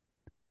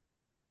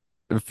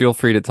 Feel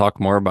free to talk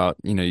more about,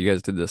 you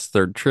guys did this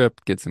third trip,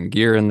 get some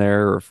gear in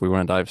there, or if we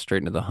want to dive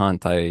straight into the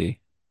hunt.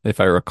 If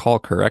I recall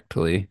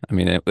correctly, I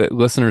mean,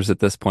 listeners at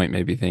this point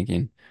may be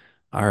thinking,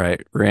 all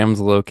right, Rams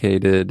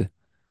located,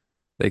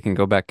 they can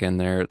go back in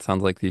there. It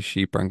sounds like these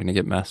sheep aren't going to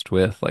get messed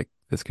with. Like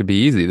this could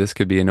be easy. This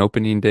could be an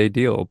opening day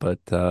deal, but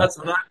That's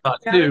what I thought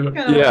Yeah, too. that's kind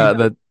of what we yeah,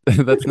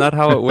 thought. that's not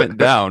how it went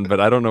down, but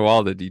I don't know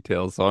all the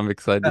details, so I'm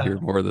excited to hear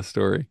more of the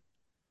story.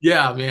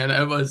 Yeah,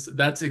 man,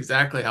 that's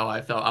exactly how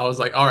I felt. I was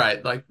like, all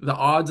right, like the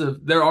odds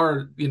of there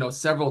are,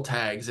 several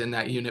tags in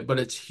that unit, but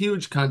it's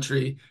huge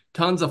country,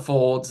 tons of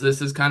folds.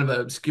 This is kind of an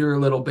obscure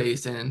little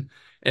basin.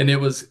 And it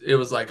was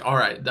like, all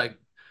right, like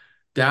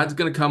Dad's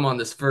gonna come on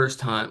this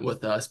first hunt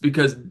with us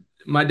because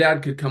my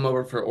dad could come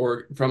over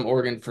from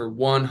Oregon for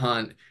one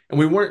hunt, and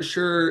we weren't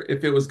sure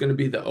if it was going to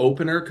be the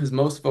opener because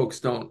most folks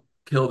don't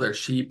kill their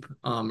sheep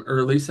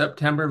early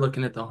September,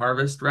 looking at the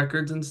harvest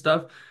records and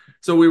stuff.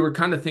 So we were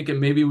kind of thinking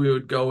maybe we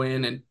would go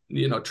in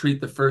and treat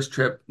the first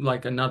trip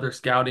like another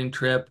scouting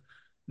trip.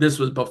 This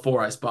was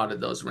before I spotted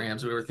those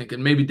rams. We were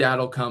thinking maybe Dad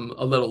will come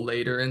a little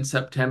later in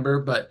September,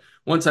 but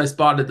once I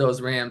spotted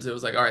those rams, it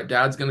was like, all right,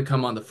 Dad's going to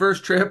come on the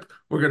first trip.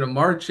 We're going to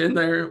march in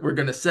there. We're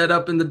going to set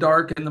up in the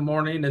dark in the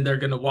morning, and they're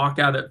going to walk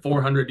out at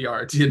 400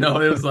 yards. It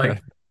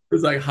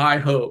was like high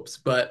hopes,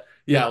 but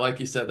yeah, like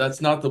you said,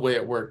 that's not the way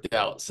it worked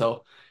out.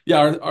 So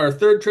yeah, our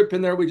third trip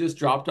in there, we just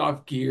dropped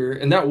off gear,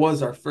 and that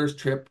was our first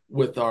trip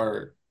with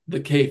the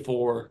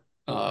K4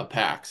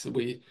 packs.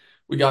 We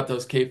got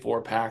those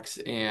K4 packs,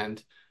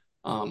 and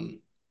um,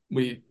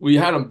 we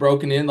had them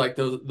broken in like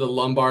the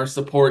lumbar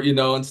support,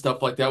 and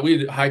stuff like that.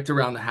 We hiked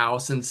around the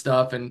house and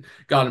stuff and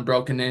got them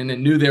broken in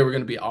and knew they were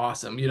going to be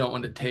awesome. You don't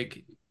want to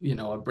take,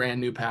 a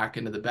brand new pack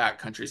into the back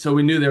country. So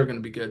we knew they were going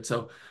to be good.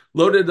 So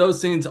loaded those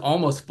things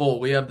almost full.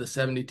 We have the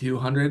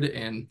 7,200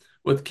 and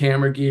with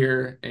camera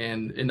gear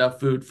and enough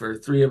food for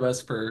three of us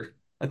for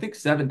I think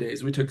 7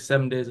 days. We took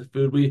 7 days of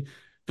food. We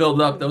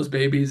filled up those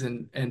babies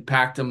and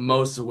packed them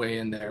most of the way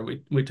in there.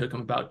 We took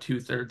them about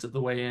 2/3 of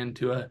the way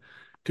into a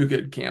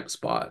good camp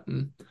spot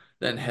and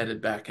then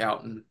headed back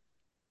out. And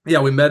yeah,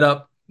 we met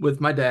up with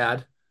my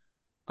dad.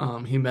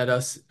 He met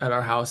us at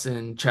our house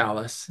in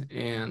Chalice,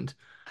 and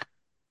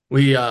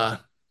we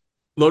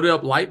loaded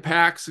up light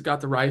packs,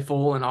 got the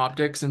rifle and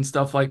optics and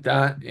stuff like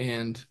that,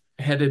 and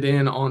headed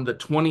in on the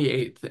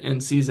 28th,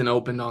 and season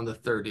opened on the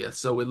 30th.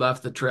 So we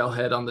left the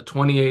trailhead on the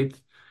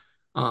 28th,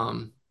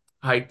 um,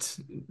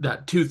 hiked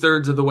that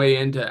 2/3 of the way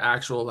into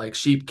actual like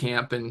sheep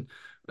camp and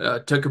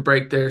took a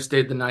break there,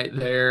 stayed the night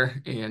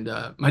there, and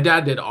my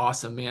dad did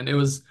awesome, man. It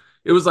was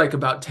like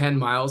about 10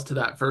 miles to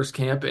that first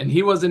camp, and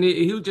he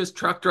just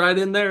trucked right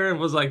in there and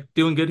was like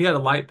doing good. He had a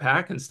light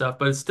pack and stuff,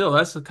 but still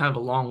that's a kind of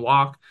a long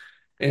walk.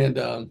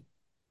 And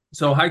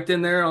so hiked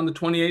in there on the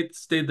 28th,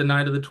 stayed the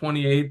night of the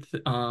 28th,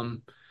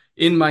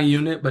 in my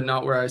unit, but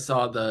not where I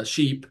saw the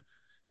sheep,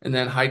 and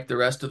then hiked the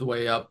rest of the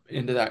way up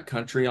into that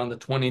country on the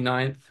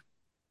 29th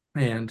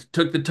and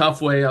took the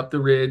tough way up the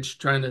ridge,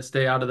 trying to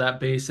stay out of that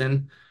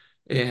basin,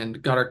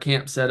 and got our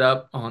camp set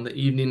up on the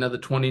evening of the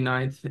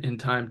 29th in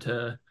time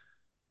to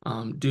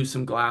do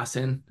some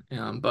glassing.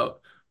 But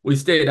we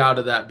stayed out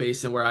of that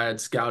basin where I had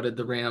scouted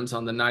the rams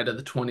on the night of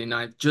the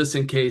 29th, just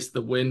in case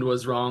the wind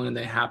was wrong and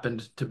they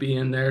happened to be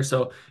in there.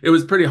 So it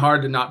was pretty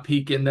hard to not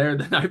peek in there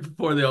the night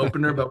before the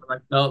opener, but we're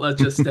like, no,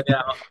 let's just stay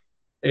out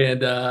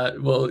and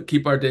we'll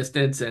keep our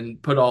distance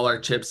and put all our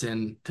chips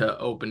in to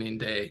opening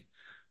day.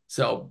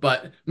 So,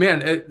 but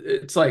man,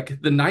 it's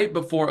like the night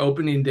before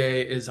opening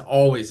day is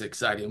always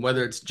exciting,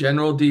 whether it's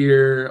general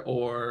deer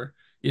or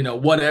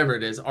whatever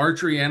it is,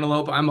 archery,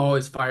 antelope. I'm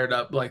always fired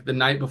up. Like the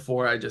night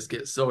before, I just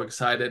get so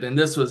excited. And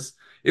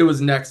it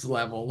was next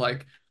level.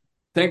 Like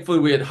thankfully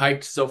we had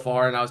hiked so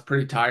far and I was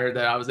pretty tired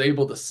that I was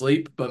able to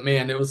sleep. But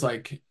man, it was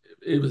like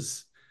it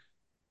was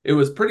it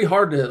was pretty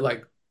hard to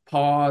like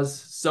pause,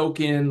 soak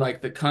in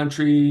like the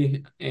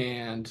country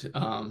and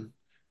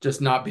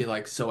just not be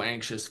like so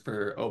anxious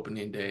for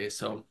opening day.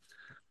 So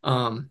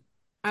um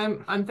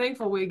I'm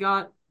thankful we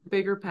got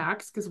bigger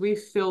packs because we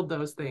filled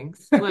those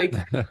things. Like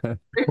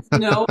there's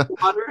no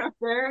water up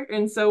there,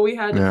 and so we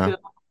had to Yeah. fill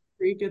the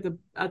creek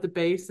at the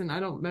base, and I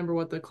don't remember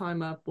what the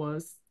climb up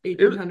was, it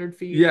 1,800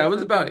 feet yeah, or it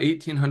was about something.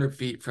 1,800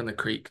 feet from the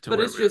creek to But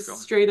where it's we were just going.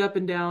 straight up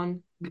and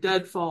down,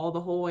 dead fall the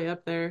whole way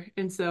up there,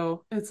 and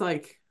so it's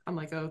like I'm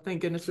like, oh,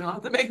 thank goodness we don't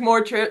have to make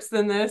more trips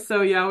than this.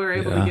 So yeah, we were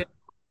able to Yeah. get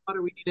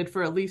water we needed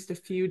for at least a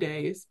few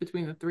days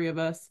between the three of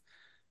us,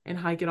 and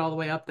hike it all the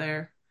way up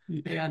there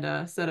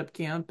and set up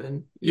camp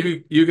and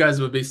eat. You guys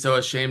would be so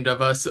ashamed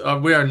of us.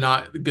 We are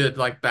not good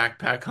like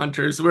backpack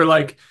hunters. We're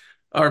like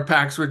our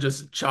packs were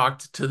just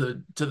chalked to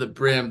the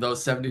brim.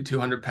 Those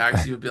 7,200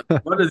 packs, you'd be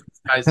like, what do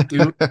these guys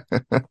do?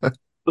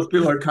 Those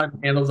people are cutting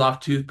handles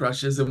off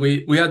toothbrushes, and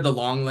we had the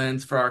long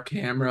lens for our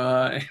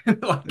camera,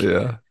 and like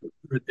Yeah.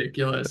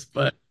 ridiculous.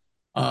 But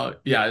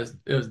yeah,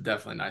 it was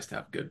definitely nice to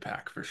have a good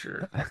pack for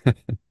sure.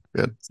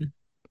 Good.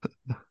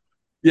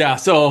 Yeah,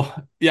 so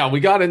yeah, we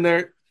got in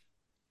there.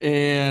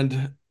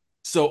 And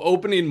so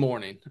opening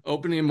morning,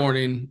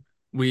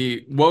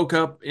 we woke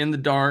up in the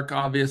dark,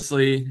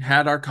 obviously,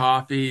 had our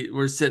coffee.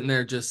 We're sitting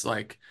there just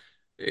like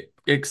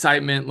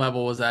excitement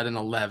level was at an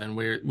 11.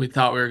 We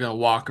thought we were going to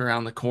walk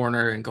around the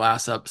corner and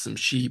glass up some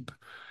sheep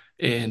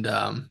and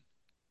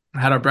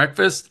had our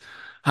breakfast,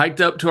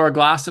 hiked up to our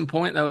glassing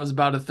point. That was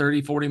about a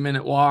 30-40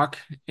 minute walk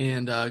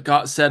and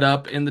got set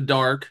up in the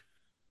dark.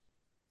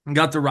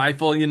 Got the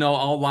rifle,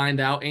 all lined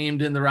out,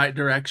 aimed in the right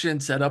direction,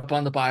 set up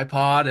on the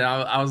bipod, and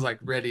I was like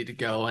ready to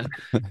go. And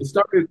it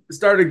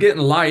started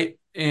getting light,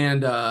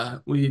 and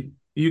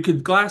you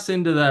could glass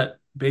into that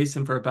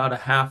basin for about a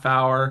half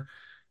hour,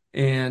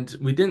 and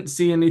we didn't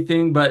see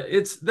anything, but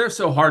they're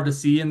so hard to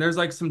see, and there's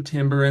like some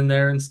timber in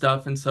there and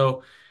stuff, and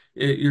so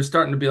you're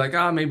starting to be like,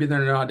 maybe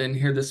they're not in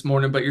here this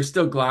morning, but you're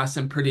still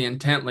glassing pretty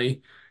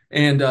intently.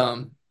 And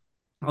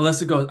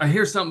Alyssa goes, I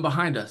hear something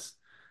behind us.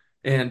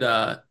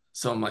 And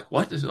so I'm like,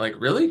 what is it like,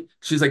 really?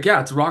 She's like, yeah,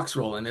 it's rocks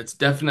rolling. It's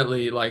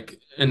definitely like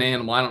an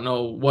animal. I don't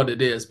know what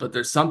it is, but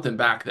there's something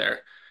back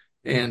there.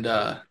 And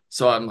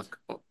so I'm like,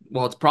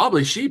 well, it's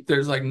probably sheep.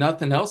 There's like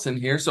nothing else in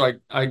here. So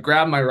I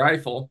grab my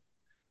rifle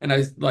and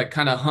I like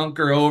kind of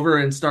hunker over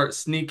and start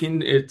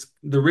sneaking. It's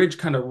the ridge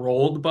kind of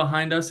rolled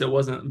behind us. It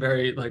wasn't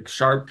very like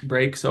sharp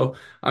break. So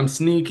I'm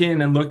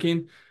sneaking and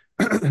looking.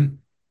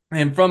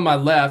 And from my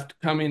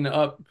left, coming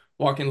up,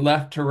 walking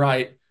left to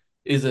right,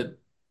 is a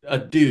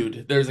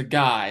dude. There's a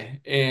guy,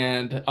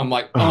 and I'm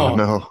like, Oh oh.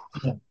 no.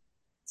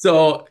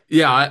 So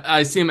yeah,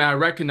 I see him. I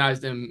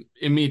recognized him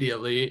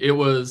immediately. It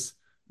was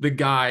the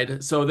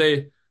guide. So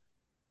the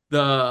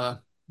the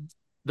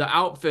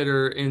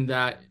outfitter in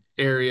that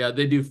area,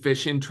 they do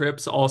fishing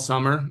trips all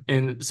summer,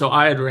 and so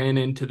I had ran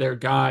into their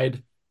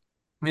guide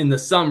in the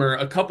summer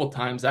a couple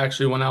times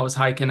actually when I was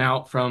hiking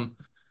out from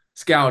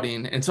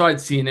scouting. And so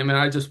I'd seen him and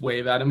I just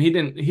wave at him. He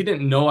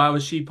didn't know I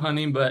was sheep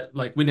hunting, but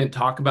like we didn't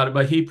talk about it,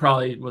 but he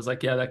probably was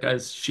like, yeah, that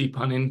guy's sheep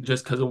hunting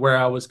just because of where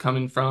I was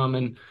coming from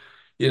and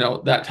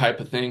that type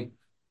of thing.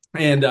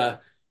 And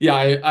yeah,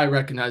 I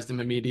recognized him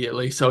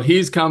immediately. So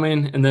he's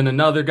coming and then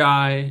another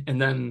guy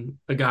and then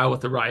a guy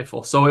with a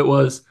rifle. So it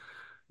was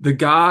the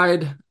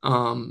guide,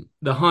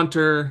 the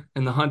hunter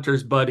and the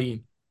hunter's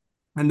buddy,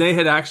 and they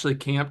had actually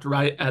camped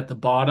right at the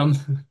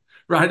bottom,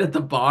 right at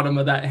the bottom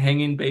of that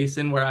hanging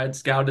basin where I'd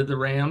scouted the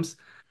rams.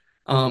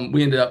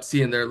 We ended up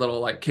seeing their little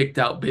like kicked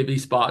out bivy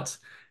spots.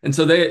 And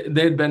so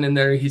they'd been in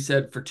there, he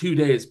said, for 2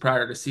 days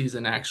prior to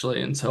season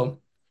actually. And so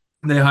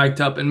they hiked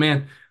up and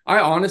man, I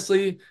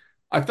honestly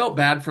I felt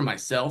bad for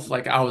myself.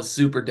 Like I was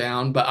super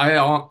down, but I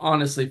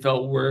honestly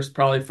felt worse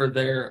probably for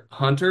their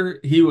hunter.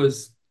 He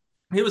was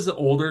the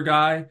older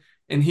guy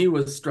and he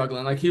was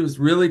struggling. Like he was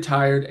really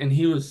tired and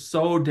he was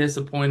so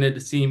disappointed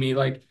to see me.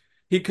 Like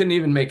he couldn't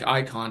even make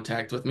eye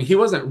contact with me. He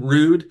wasn't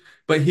rude,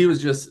 but he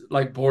was just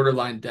like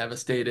borderline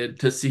devastated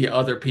to see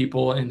other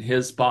people in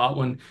his spot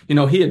when,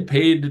 he had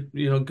paid,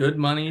 good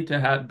money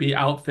to be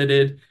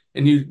outfitted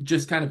and you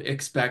just kind of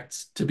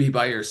expect to be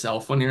by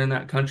yourself when you're in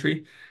that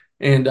country.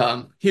 And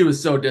he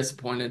was so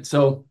disappointed.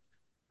 So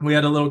we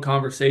had a little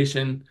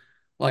conversation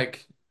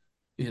like,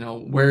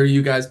 where are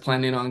you guys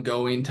planning on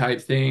going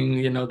type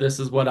thing? This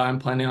is what I'm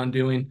planning on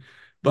doing.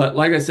 But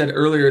like I said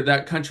earlier,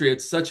 that country,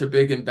 it's such a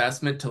big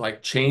investment to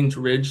like change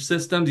ridge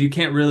systems. You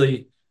can't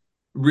really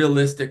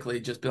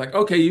realistically just be like,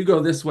 okay, you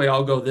go this way,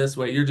 I'll go this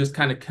way. You're just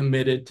kind of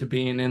committed to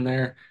being in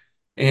there.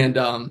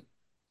 And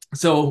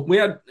so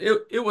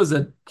it was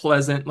a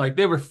pleasant, like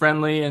they were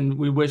friendly and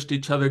we wished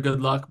each other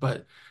good luck,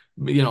 but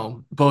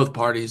both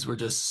parties were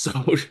just so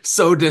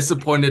so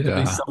disappointed to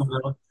Yeah.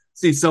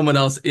 see someone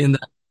else in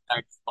that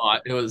exact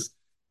spot. It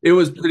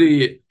was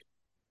pretty.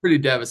 pretty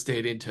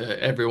devastating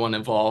to everyone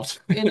involved.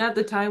 And at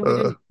the time, we Uh,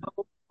 didn't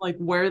know like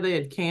where they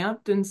had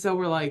camped, and so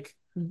we're like,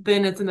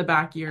 then it's in the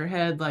back of your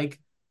head, like,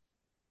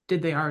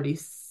 did they already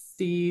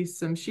see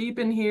some sheep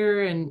in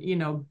here and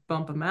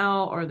bump them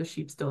out? Or are the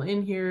sheep still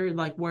in here?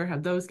 Like, where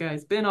have those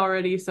guys been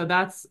already? So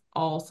that's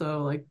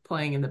also like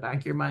playing in the back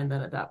of your mind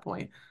then at that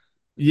point.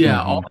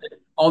 Yeah, mhm.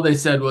 all they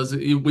said was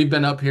we've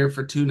been up here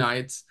for 2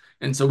 nights,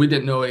 and so we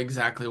didn't know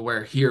exactly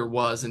where here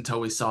was until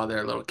we saw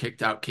their little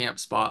kicked out camp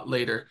spot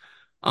later.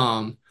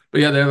 But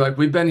yeah, they're like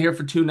we've been here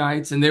for 2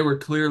 nights, and they were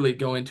clearly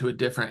going to a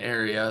different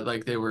area,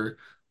 like they were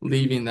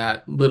leaving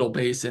that little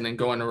basin and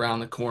going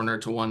around the corner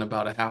to one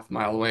about a half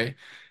mile away.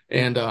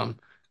 And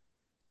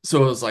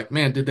so it was like,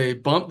 man, did they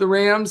bump the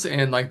Rams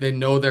and like they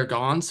know they're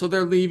gone, so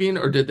they're leaving,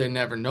 or did they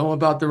never know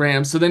about the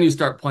Rams? So then you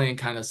start playing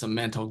kind of some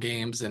mental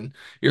games and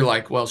you're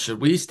like, well,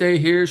 should we stay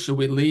here? Should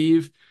we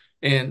leave?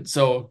 And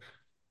so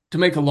to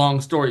make a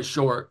long story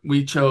short,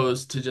 we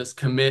chose to just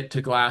commit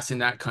to glassing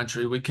that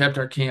country. We kept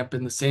our camp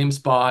in the same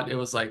spot. It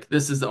was like,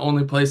 this is the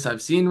only place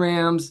I've seen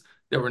rams.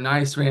 There were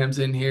nice rams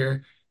in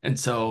here. And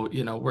so,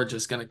 we're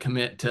just going to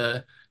commit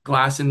to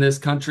glassing this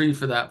country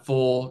for that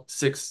full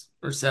 6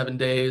 or 7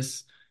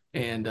 days.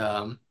 And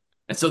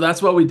so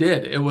that's what we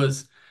did. It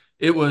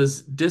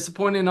was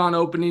disappointing on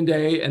opening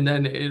day, and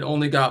then it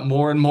only got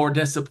more and more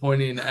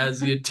disappointing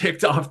as you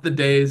ticked off the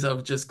days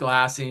of just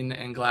glassing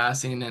and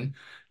glassing. And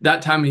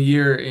that time of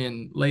year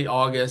in late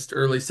August,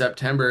 early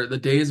September, the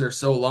days are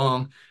so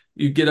long.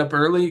 You get up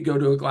early, go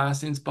to a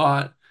glassing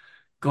spot,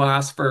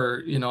 glass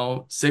for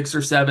 6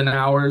 or 7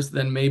 hours,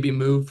 then maybe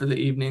move for the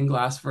evening,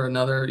 glass for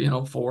another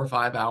 4 or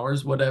 5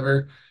 hours,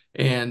 whatever.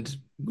 And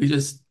we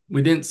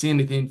didn't see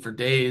anything for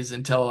days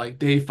until like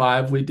day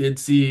 5 we did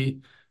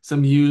see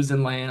some ewes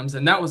and lambs,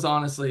 and that was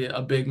honestly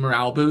a big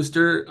morale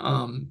booster.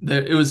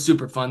 It was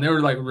super fun. They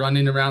were like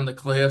running around the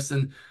cliffs,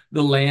 and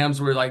the lambs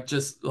were like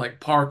just like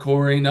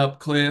parkouring up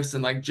cliffs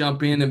and like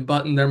jumping and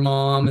butting their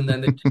mom, and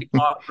then they take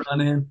off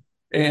running,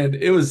 and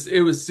it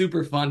was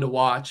super fun to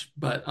watch.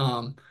 But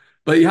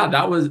yeah,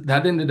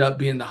 that ended up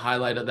being the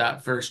highlight of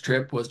that first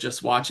trip, was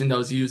just watching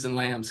those ewes and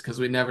lambs, because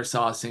we never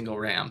saw a single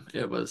ram.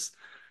 It was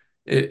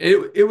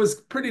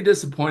pretty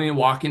disappointing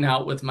walking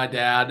out with my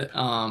dad,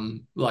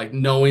 like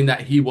knowing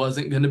that he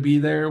wasn't going to be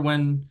there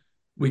when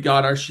we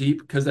got our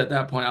sheep. Because at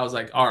that point I was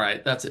like, all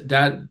right, that's it.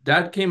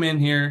 Dad came in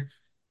here,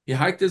 he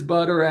hiked his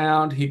butt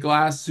around, he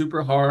glassed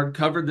super hard,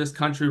 covered this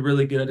country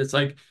really good. It's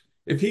like,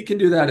 if he can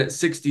do that at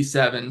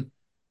 67,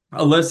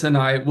 Alyssa and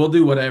I will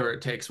do whatever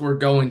it takes. We're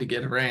going to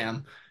get a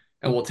ram,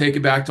 and we'll take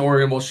it back to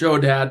Oregon. We'll show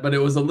Dad. But it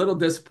was a little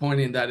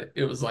disappointing that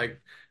it was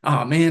like,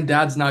 oh man,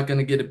 Dad's not going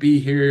to get to be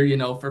here,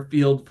 for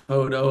field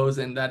photos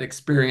and that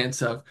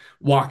experience of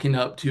walking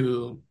up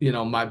to,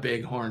 my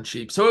Bighorn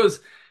sheep. So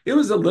it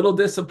was a little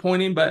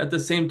disappointing, but at the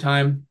same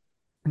time,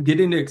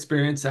 getting to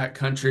experience that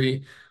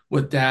country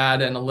with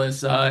Dad and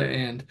Alyssa,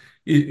 and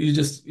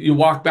you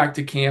walk back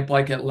to camp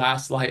like at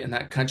last light in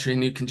that country,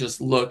 and you can just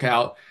look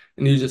out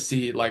and you just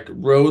see like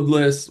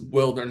roadless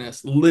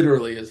wilderness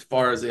literally as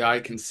far as the eye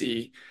can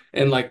see,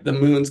 and like the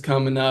moon's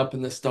coming up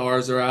and the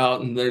stars are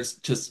out, and there's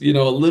just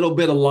a little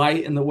bit of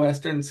light in the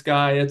western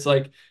sky. It's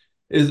like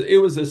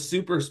it was a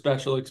super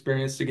special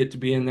experience to get to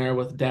be in there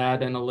with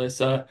Dad and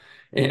Alyssa.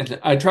 And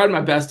I tried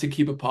my best to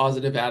keep a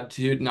positive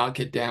attitude, not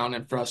get down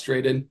and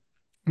frustrated,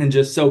 and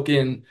just soak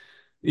in,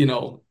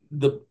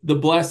 the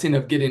blessing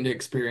of getting to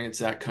experience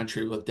that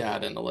country with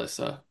Dad and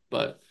Alyssa.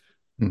 But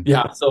Hmm.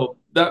 yeah, so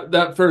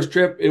that first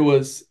trip, it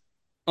was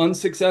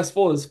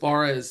unsuccessful as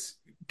far as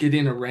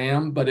getting a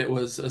ram, but it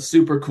was a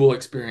super cool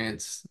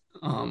experience,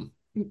 to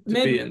be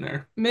Mid in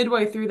there.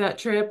 midway through that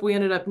trip, we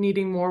ended up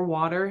needing more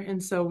water,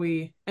 and so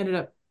we ended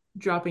up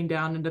dropping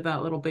down into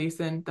that little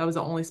basin. That was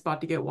the only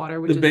spot to get water,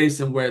 which The is,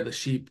 basin where the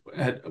sheep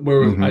had,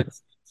 where Mhm. I,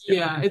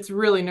 yeah, it's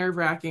really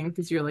nerve-wracking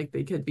because you're like,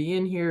 they could be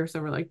in here.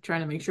 So we're like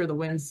trying to make sure the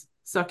wind's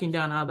sucking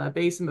down out of that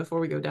basin before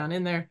we go down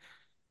in there,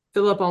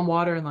 fill up on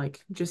water, and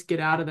like just get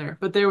out of there.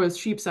 But there was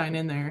sheep sign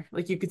in there.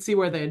 Like you could see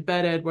where they had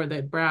bedded, where they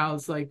had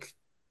browsed, like,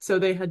 so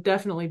they had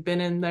definitely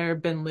been in there,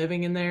 been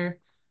living in there.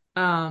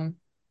 Um,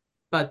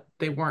 but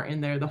they weren't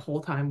in there the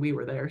whole time we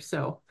were there.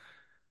 So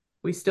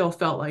we still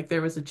felt like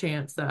there was a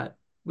chance that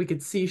we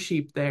could see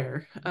sheep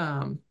there.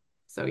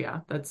 So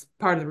yeah, that's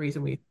part of the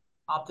reason we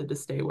opted to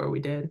stay where we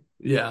did.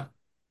 yeah,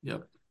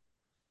 yep.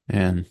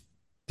 And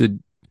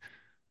did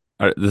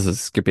this is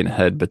skipping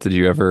ahead, but did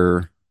you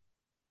ever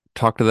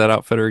talk to that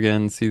outfitter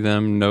again, see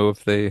them, know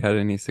if they had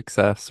any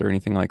success or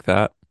anything like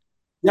that?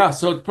 Yeah,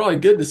 so it's probably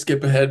good to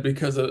skip ahead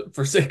because of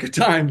for sake of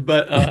time,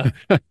 but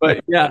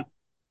yeah.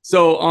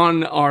 So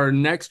on our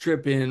next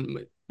trip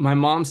in, my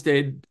mom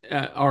stayed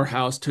at our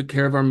house, took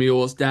care of our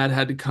mules. Dad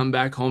had to come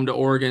back home to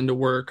Oregon to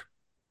work.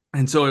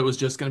 And so it was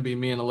just going to be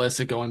me and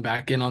Alyssa going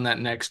back in on that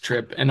next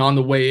trip. And on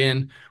the way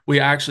in, we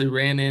actually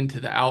ran into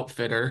the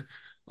outfitter.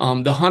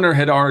 The hunter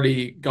had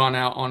already gone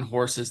out on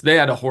horses. They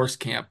had a horse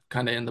camp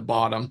kind of in the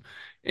bottom.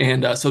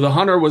 And so the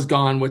hunter was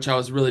gone, which I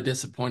was really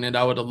disappointed.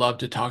 I would have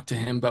loved to talk to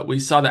him, but we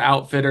saw the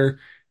outfitter,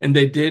 and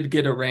they did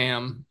get a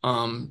ram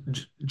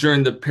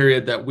during the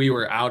period that we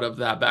were out of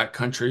that back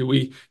country.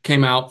 We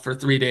came out for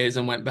 3 days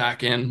and went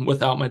back in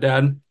without my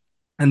dad,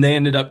 and they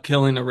ended up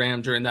killing a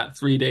ram during that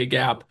 3 day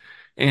gap.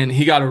 And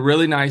he got a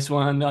really nice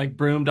one, like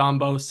broomed on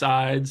both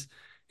sides.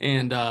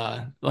 And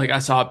like I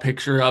saw a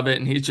picture of it,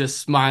 and he's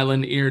just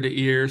smiling ear to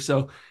ear.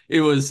 So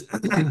it was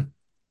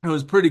it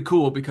was pretty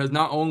cool because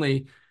not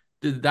only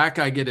did that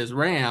guy get his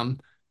ram,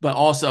 but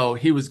also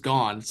he was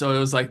gone. So it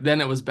was like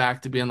then it was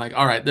back to being like,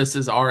 all right, this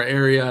is our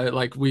area.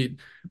 Like we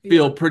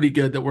feel pretty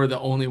good that we're the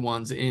only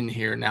ones in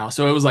here now.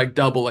 So it was like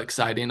double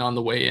exciting on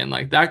the way in.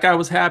 Like that guy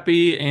was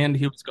happy and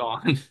he was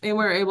gone. And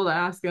we were able to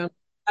ask them.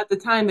 At the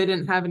time, they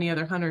didn't have any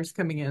other hunters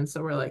coming in,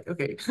 so we're like,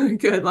 okay,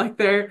 good. Like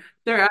they're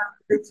out of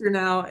the picture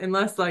now,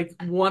 unless like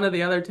one of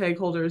the other tag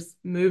holders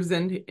moves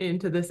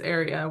into this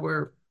area.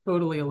 We're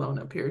totally alone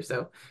up here,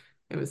 so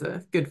it was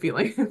a good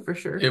feeling for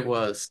sure. It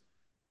was.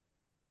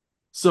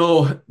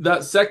 So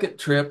that second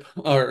trip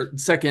or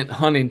second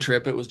hunting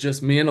trip, it was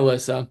just me and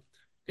Alyssa,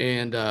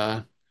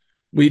 and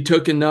we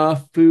took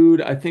enough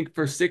food, I think,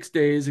 for 6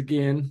 days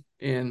again,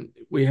 and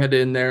we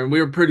headed in there, and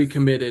we were pretty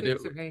committed.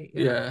 6 or 8,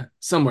 yeah,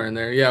 somewhere in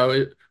there. Yeah,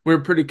 we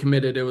were pretty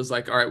committed. It was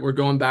like, all right, we're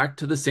going back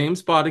to the same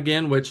spot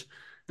again, which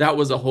that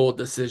was a whole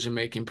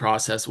decision-making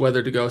process,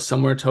 whether to go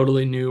somewhere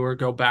totally new or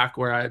go back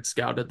where I had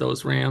scouted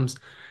those rams.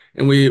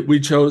 And we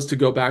chose to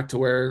go back to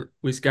where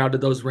we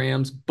scouted those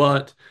rams,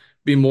 but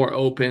be more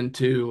open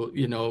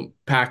to,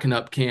 packing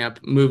up camp,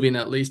 moving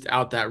at least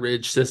out that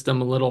ridge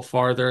system a little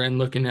farther and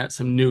looking at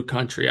some new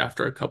country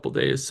after a couple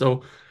days.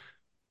 So,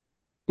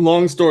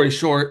 long story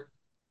short,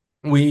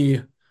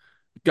 we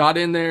got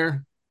in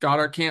there, got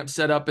our camp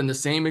set up in the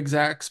same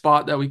exact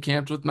spot that we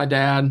camped with my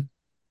dad,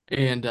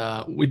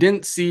 and we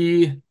didn't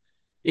see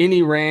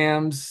any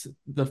rams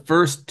the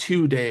first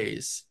 2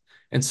 days.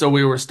 And so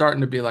we were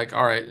starting to be like,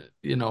 all right,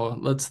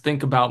 let's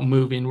think about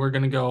moving. We're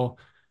going to go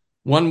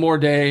one more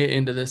day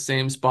into the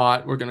same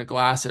spot. We're going to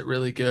glass it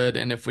really good.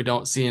 And if we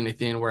don't see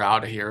anything, we're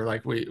out of here.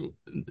 Like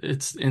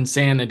it's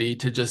insanity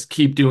to just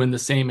keep doing the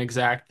same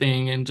exact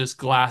thing and just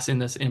glassing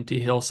this empty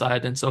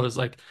hillside. And so it's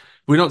like,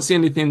 if we don't see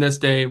anything this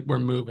day, we're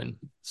moving.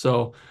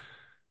 So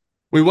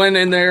we went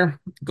in there,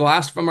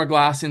 glassed from our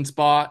glassing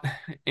spot,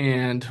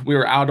 and we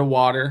were out of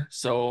water.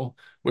 So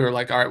we were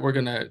like, all right, we're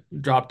going to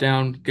drop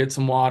down, get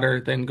some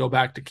water, then go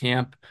back to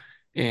camp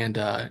and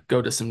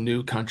go to some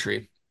new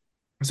country.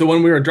 So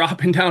when we were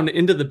dropping down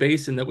into the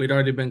basin that we'd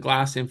already been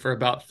glassing for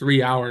about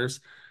 3 hours,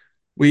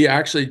 we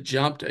actually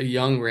jumped a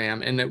young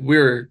ram, and we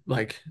were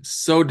like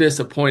so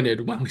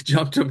disappointed when we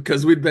jumped him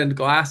because we'd been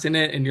glassing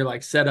it and you're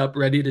like set up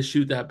ready to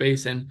shoot that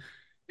basin.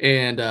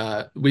 And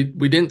we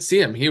didn't see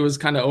him. He was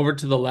kind of over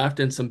to the left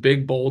in some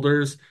big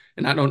boulders.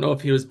 And I don't know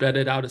if he was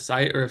bedded out of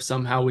sight or if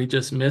somehow we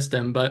just missed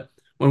him. But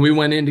when we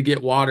went in to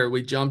get water,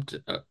 we jumped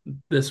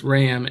this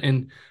ram.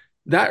 And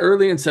that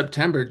early in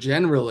September,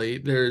 generally,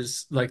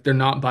 there's like they're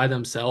not by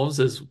themselves,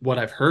 is what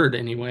I've heard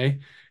anyway.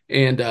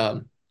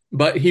 And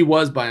but he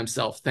was by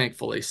himself,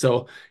 thankfully.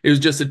 So it was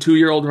just a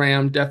 2-year-old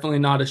ram, definitely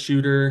not a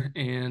shooter.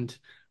 And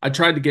I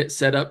tried to get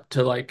set up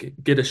to like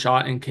get a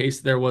shot in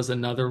case there was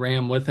another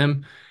ram with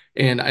him.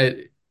 And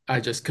I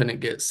just couldn't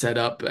get set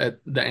up at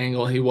the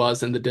angle he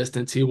was and the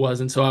distance he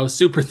was. And so I was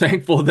super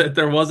thankful that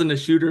there wasn't a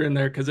shooter in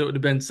there because it would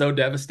have been so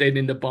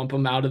devastating to bump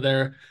him out of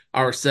there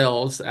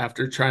ourselves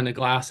after trying to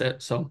glass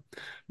it. So,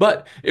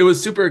 but it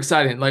was super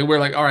exciting. Like we're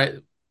like, all right,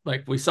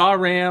 like we saw a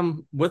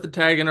ram with a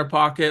tag in our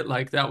pocket.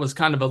 Like that was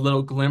kind of a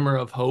little glimmer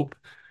of hope.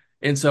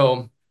 And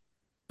so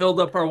filled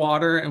up our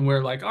water and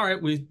we're like, all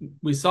right,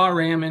 we saw a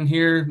ram in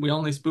here. We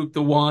only spooked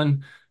the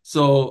one.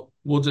 So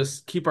we'll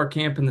just keep our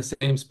camp in the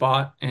same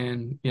spot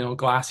and,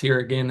 glass here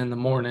again in the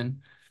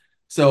morning.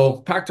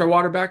 So packed our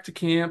water back to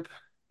camp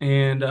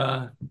and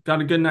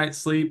got a good night's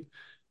sleep.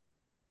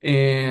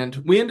 And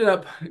we ended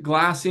up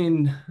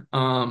glassing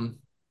kind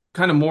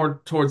of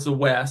more towards the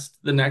west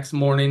the next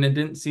morning and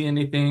didn't see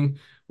anything.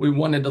 We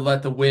wanted to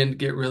let the wind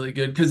get really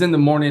good because in the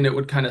morning it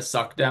would kind of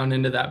suck down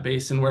into that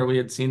basin where we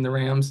had seen the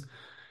rams.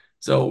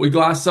 So we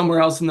glassed somewhere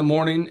else in the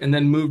morning and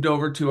then moved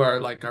over to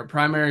our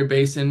primary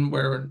basin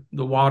where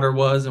the water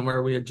was and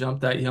where we had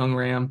jumped that young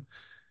ram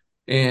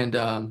and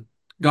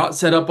got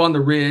set up on the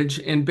ridge.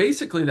 And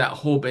basically that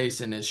whole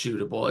basin is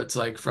shootable. It's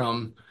like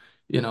from,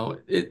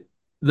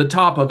 the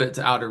top of it's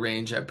out of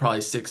range at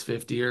probably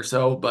 650 or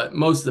so, but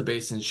most of the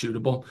basin's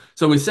shootable.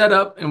 So we set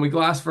up and we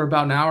glassed for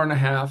about an hour and a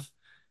half.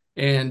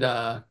 And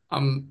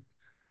I'm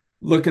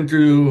looking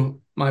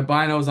through my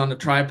binos on the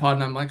tripod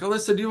and I'm like,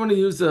 Alyssa, do you want to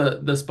use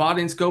the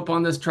spotting scope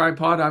on this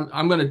tripod?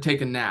 I'm going to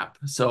take a nap.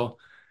 So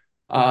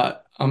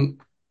I'm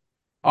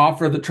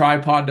offer the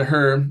tripod to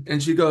her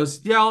and she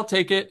goes, yeah, I'll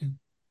take it.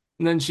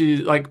 And then she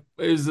like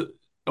is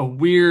a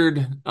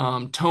weird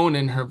tone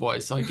in her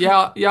voice. Like,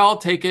 yeah, I'll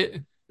take it.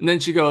 And then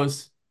she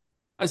goes,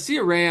 I see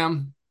a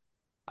ram.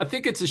 I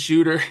think it's a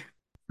shooter.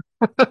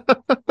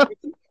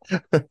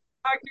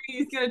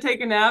 He's gonna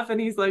take a nap and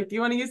he's like, do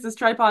you want to use this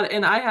tripod?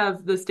 And I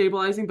have the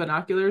stabilizing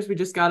binoculars. We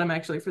just got them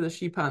actually for the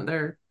sheep hunt.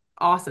 They're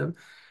awesome.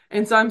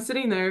 And so I'm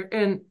sitting there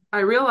and I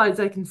realize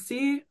I can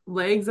see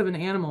legs of an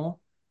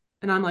animal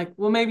And I'm like,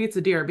 well, maybe it's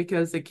a deer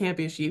because it can't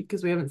be a sheep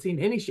because we haven't seen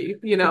any sheep,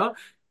 you know?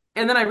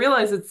 And then I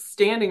realize it's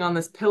standing on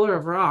this pillar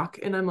of rock.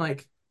 And I'm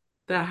like,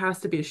 that has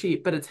to be a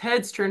sheep, but its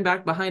head's turned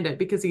back behind it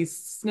because he's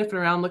sniffing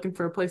around looking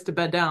for a place to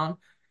bed down.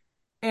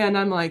 And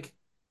I'm like,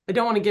 I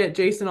don't want to get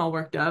Jason all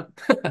worked up.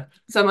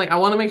 So I'm like, I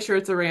want to make sure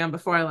it's a ram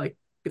before I like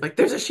be like,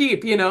 there's a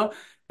sheep, you know?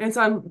 And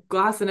so I'm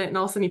glassing it, and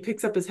all of a sudden he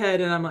picks up his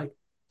head, and I'm like,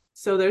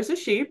 so there's a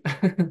sheep.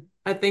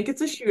 I think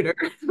it's a shooter.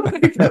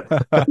 Like,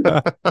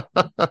 I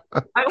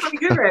want to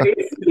get ready.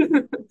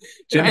 Jim,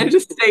 Trying to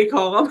just stay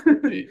calm.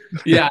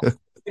 yeah,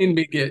 seen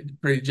me get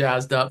pretty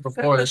jazzed up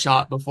before the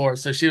shot before.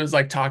 So she was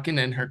like talking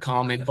in her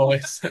calming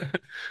voice.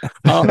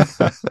 Um,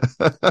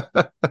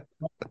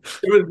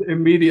 it was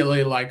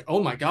immediately like,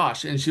 oh my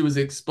gosh. And she was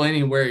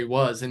explaining where he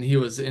was, and he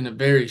was in a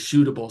very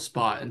shootable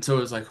spot. And so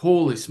it was like,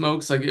 holy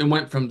smokes. Like it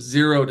went from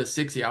 0 to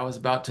 60. I was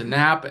about to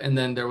nap, and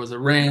then there was a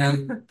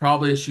ram,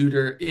 probably a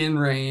shooter in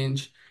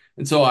range.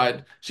 And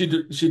so she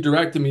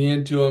directed me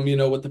into him,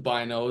 with the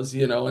binos,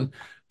 and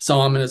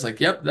saw him and is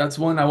like, yep, that's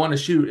one I want to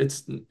shoot.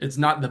 It's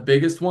not the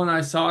biggest one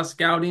I saw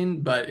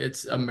scouting, but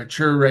it's a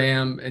mature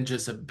ram and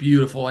just a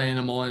beautiful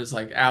animal. And it's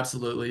like,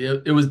 absolutely.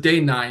 It was day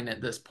 9 at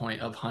this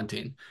point of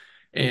hunting.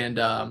 And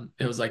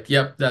it was like,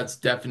 yep, that's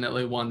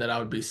definitely one that I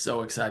would be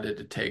so excited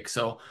to take.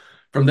 So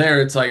from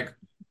there, it's like,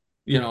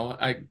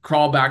 I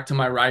crawl back to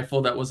my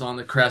rifle that was on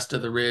the crest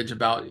of the ridge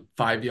about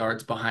 5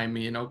 yards behind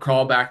me,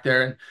 crawl back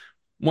there. And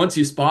once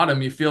you spot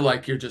him, you feel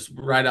like you're just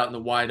right out in the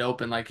wide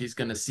open, like he's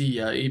going to see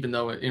you, even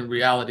though in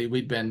reality,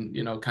 we'd been,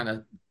 kind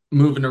of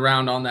moving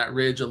around on that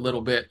ridge a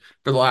little bit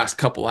for the last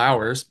couple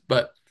hours.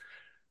 But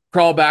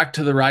crawl back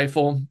to the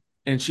rifle,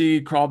 and she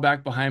crawled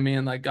back behind me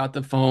and like got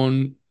the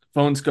phone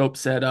scope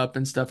set up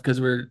and stuff because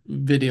we're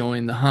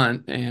videoing the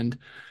hunt. And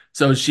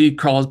so she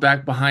crawls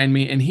back behind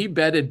me, and he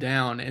bedded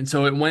down. And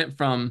so it went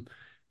from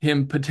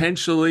him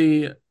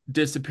potentially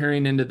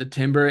disappearing into the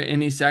timber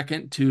any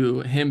second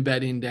to him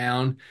bedding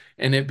down,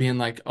 and it being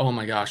like, oh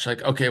my gosh,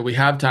 like, okay, we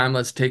have time,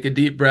 let's take a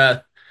deep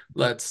breath,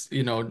 let's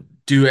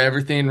do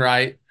everything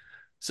right.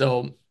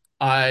 So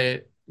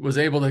I was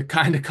able to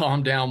kind of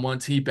calm down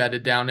once he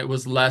bedded down. It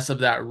was less of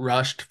that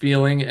rushed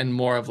feeling and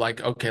more of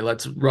like, okay,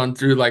 let's run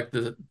through like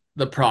the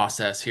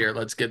process here.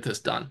 Let's get this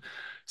done.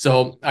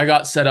 So I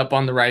got set up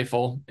on the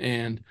rifle,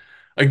 and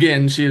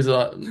again, she's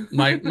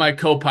my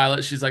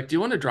co-pilot. She's like, "Do you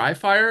want to dry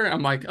fire?"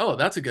 I'm like, "Oh,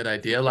 that's a good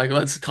idea. Like,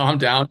 let's calm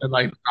down and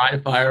like dry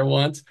fire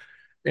once."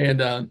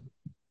 And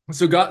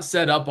so got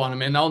set up on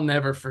him, and I'll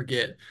never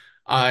forget.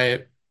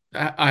 I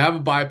I have a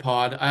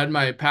bipod. I had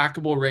my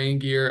packable rain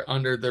gear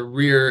under the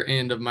rear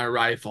end of my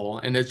rifle,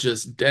 and it's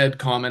just dead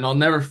calm. And I'll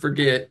never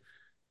forget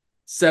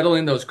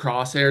settling those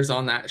crosshairs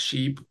on that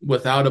sheep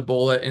without a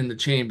bullet in the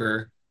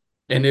chamber.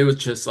 And it was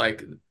just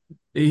like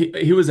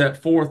he was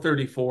at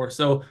 434.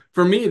 So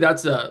for me,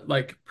 that's a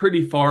like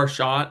pretty far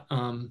shot.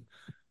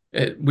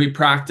 We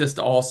practiced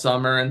all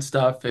summer and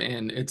stuff,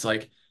 and it's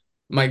like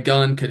my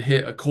gun could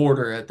hit a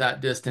quarter at that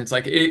distance.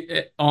 Like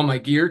all my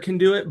gear can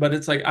do it, but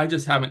it's like I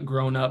just haven't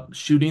grown up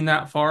shooting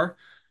that far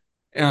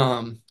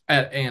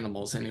at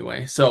animals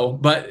anyway. So,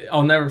 but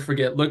I'll never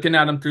forget looking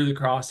at them through the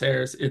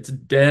crosshairs. It's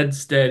dead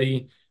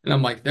steady, and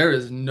I'm like, there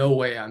is no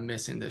way I'm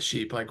missing this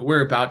sheep. Like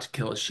we're about to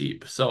kill a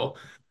sheep. So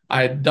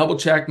I double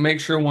check,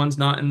 make sure one's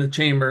not in the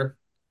chamber,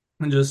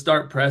 and just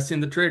start pressing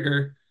the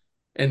trigger,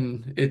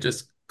 and it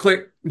just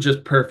clicked,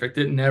 just perfect.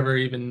 It never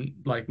even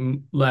like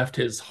left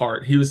his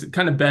heart. He was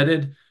kind of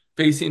bedded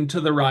facing to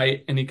the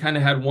right, and he kind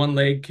of had one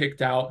leg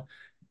kicked out.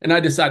 And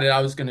I decided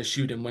I was going to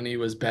shoot him when he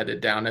was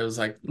bedded down. It was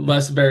like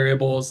less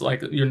variables,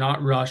 like you're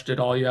not rushed at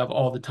all. You have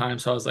all the time.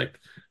 So I was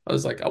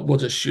like, we'll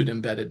just shoot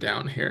him bedded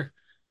down here.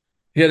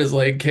 He had his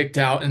leg kicked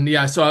out, and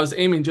yeah, so I was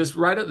aiming just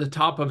right at the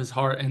top of his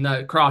heart, and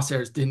the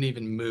crosshairs didn't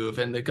even move,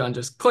 and the gun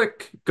just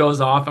click goes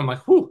off. I'm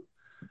like, whew,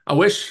 I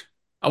wish,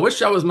 I wish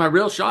that was my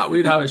real shot.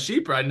 We'd have a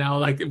sheep right now,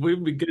 like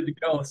we'd be good to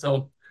go.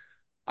 So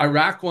I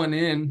rack one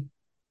in,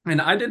 and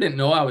I didn't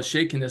know I was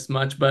shaking this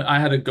much, but I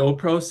had a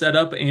GoPro set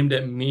up aimed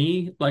at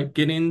me, like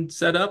getting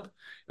set up,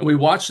 and we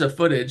watched the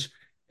footage.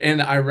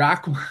 And I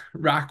rack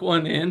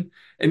one in,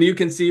 and you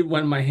can see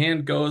when my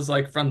hand goes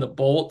like from the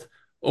bolt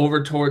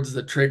over towards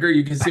the trigger,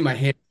 you can see my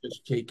hand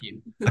just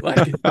shaking,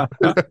 like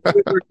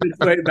its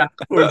way back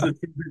towards the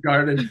timber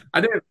garden.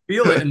 I didn't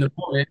feel it in the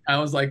moment. I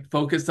was like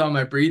focused on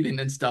my breathing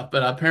and stuff,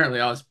 but apparently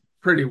I was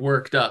pretty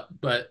worked up.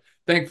 But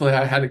thankfully,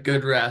 I had a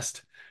good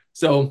rest.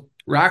 So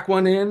rack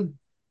one in,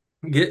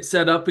 get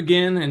set up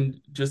again,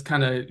 and just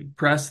kind of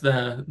press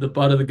the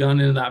butt of the gun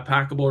into that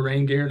packable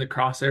rain gear. The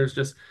crosshairs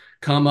just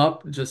come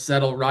up, just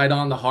settle right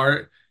on the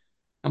heart.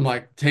 I'm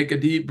like, take a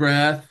deep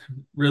breath,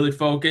 really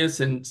focus,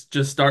 and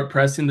just start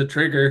pressing the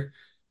trigger.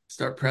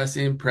 Start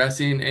pressing,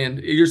 and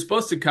you're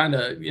supposed to kind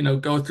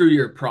of, go through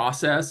your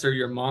process or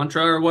your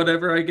mantra or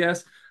whatever, I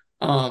guess.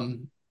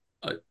 Um,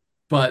 uh,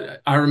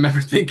 but I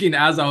remember thinking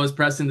as I was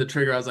pressing the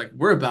trigger, I was like,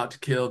 we're about to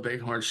kill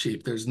bighorn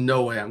sheep. There's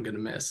no way I'm gonna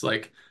miss.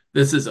 Like,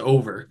 this is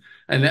over.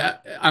 And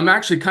I'm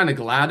actually kind of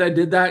glad I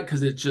did that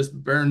because it just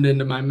burned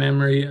into my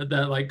memory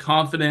that like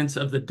confidence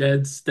of the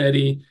dead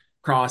steady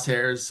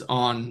crosshairs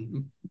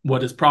on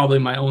what is probably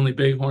my only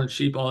bighorn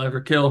sheep I'll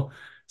ever kill.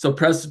 So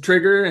press the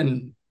trigger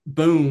and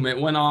boom, it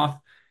went off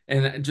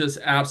and it just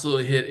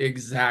absolutely hit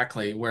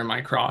exactly where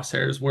my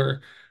crosshairs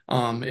were.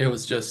 It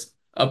was just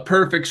a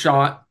perfect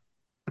shot.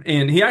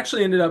 And he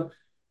actually ended up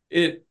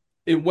it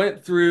it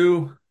went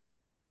through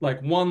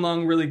like one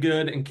lung really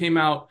good and came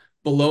out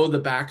below the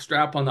back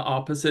strap on the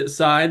opposite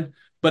side,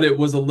 but it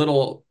was a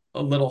little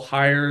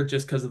higher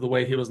just because of the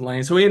way he was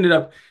laying. So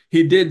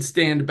he did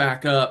stand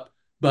back up,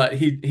 but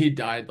he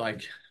died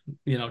like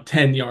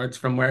 10 yards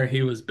from where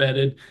he was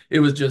bedded. It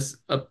was just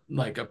a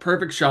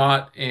perfect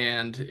shot,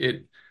 and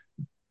it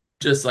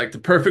just like the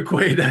perfect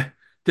way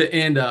to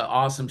end an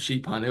awesome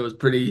sheep hunt. It was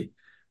pretty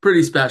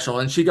special,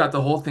 and she got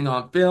the whole thing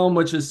on film,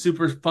 which is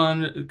super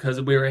fun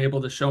because we were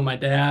able to show my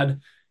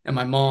dad and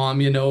my mom.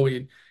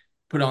 We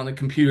put on the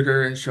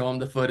computer and show them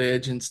the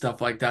footage and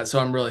stuff like that. So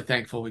I'm really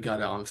thankful we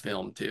got it on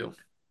film too.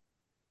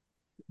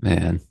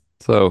 Man,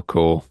 so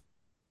cool.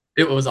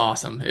 It was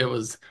awesome. It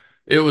was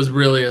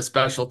really a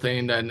special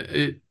thing,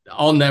 and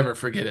I'll never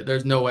forget it.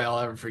 There's no way I'll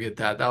ever forget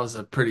that. That was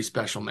a pretty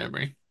special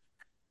memory.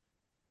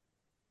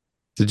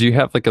 Did you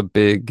have like a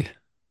big,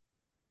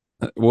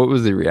 what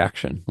was the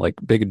reaction? Like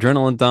big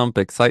adrenaline dump,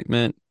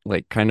 excitement,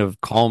 like kind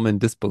of calm and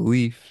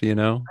disbelief, you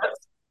know?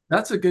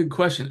 That's a good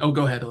question. Oh,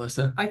 go ahead,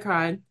 Alyssa. I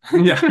cried.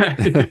 Yeah.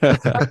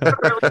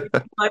 Really,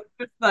 like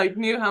just like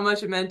knew how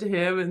much it meant to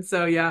him, and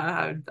so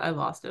yeah, I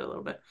lost it a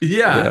little bit.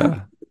 Yeah.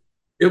 Yeah.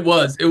 It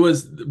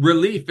was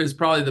relief is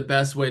probably the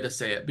best way to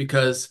say it,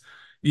 because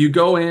you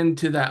go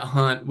into that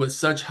hunt with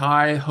such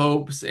high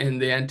hopes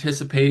and the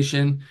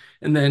anticipation,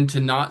 and then to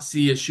not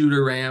see a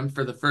shooter ram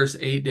for the first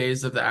 8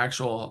 days of the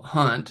actual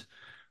hunt,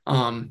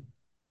 um,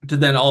 to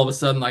then all of a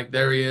sudden, like,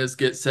 there he is,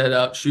 get set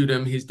up, shoot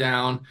him, he's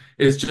down.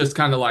 It's just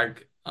kind of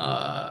like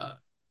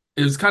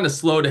it was kind of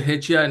slow to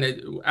hit you, and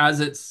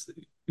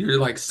you're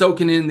like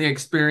soaking in the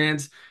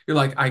experience. You're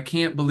like, I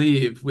can't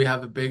believe we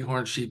have a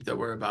bighorn sheep that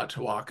we're about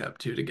to walk up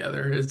to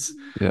together.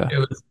 Yeah.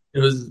 It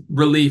was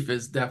relief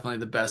is definitely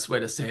the best way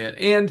to say it.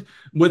 And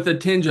with a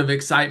tinge of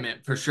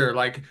excitement for sure.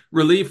 Like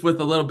relief with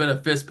a little bit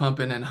of fist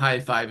pumping and high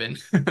fiving.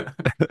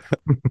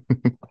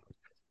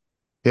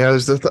 Yeah,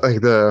 there's just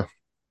like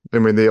I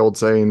mean, the old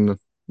saying,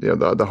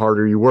 the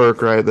harder you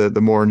work, right,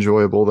 the more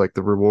enjoyable like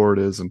the reward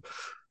is, and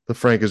the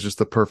Frank is just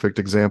the perfect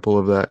example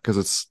of that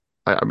because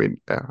I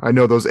mean, yeah, I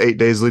know those 8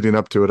 days leading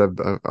up to it,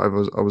 I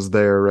was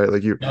there, right,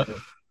 like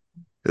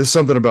there's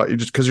something about you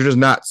just because you're just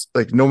not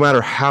like, no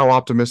matter how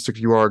optimistic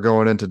you are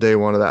going into day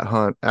one of that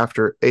hunt,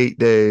 after 8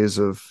 days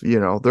of,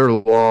 they're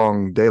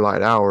long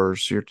daylight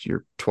hours,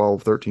 you're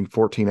 12, 13,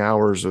 14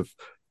 hours of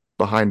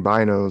behind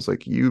binos,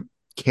 like you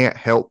can't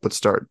help but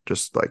start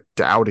just like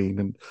doubting,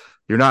 and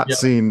you're not Yeah,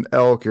 seeing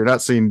elk, you're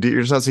not seeing deer,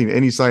 you're just not seeing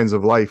any signs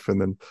of life, and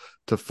then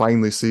to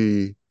finally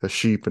see a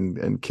sheep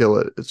and kill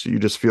it, you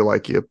just feel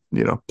like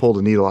pulled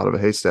a needle out of a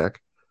haystack.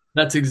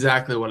 that's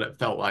exactly what it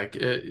felt like.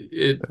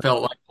 It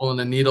felt like pulling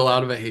a needle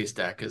out of a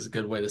haystack is a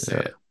good way to say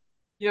Yeah. it.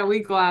 Yeah, we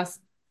glass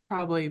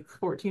probably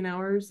 14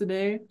 hours a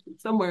day,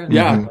 somewhere in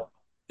there. Yeah. Hmm.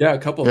 Yeah, a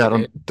couple of Yeah, a I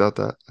day. don't doubt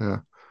that. Yeah.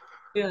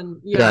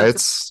 And Yeah, yeah, so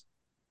it's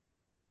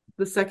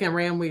the second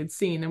ram we had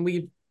seen, and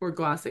we were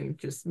glassing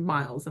just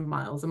miles and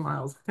miles and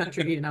miles of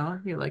country,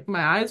 You're like,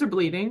 my eyes are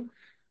bleeding.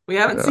 We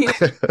haven't seen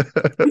yeah.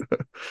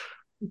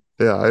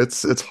 Yeah,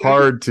 it's it.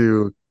 hard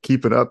to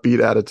keep an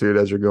upbeat attitude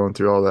as you're going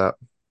through all that.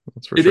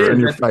 That's for It sure. And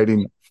is. you're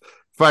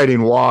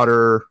fighting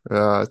water. You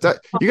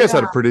guys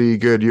had a Yeah. pretty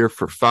good year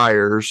for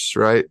fires,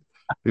 right?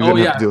 You Oh didn't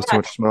have to yeah. deal with too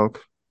much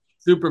smoke.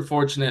 Super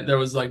fortunate. There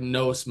was like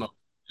no smoke.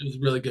 It was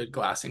really good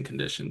glassing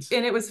conditions.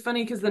 And it was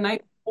funny because the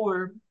night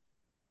before,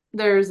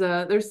 there's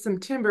some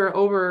timber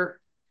over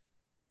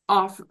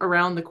off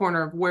around the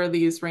corner of where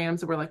these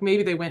rams were. Like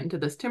maybe they went into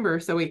this timber,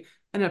 so we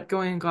ended up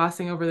going and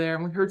glassing over there,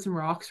 and we heard some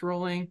rocks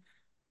rolling.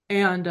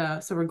 And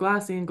so we're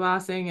glassing and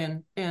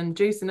glassing, and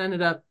Jason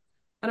ended up,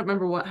 I don't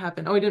remember what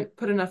happened. Oh, he didn't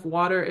put enough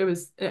water.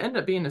 It ended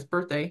up being his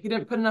birthday. He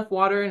didn't put enough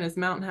water in his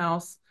mountain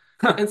house.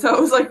 And so it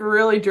was like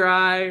really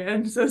dry.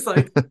 And so it's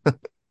like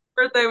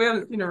birthday, we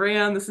haven't seen a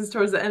ram. This is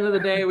towards the end of the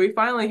day. We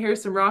finally hear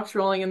some rocks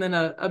rolling, and then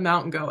a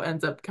mountain goat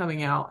ends up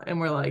coming out. And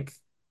we're like,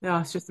 no,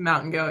 it's just a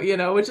mountain goat,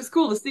 which is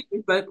cool to see,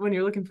 but when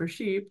you're looking for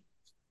sheep.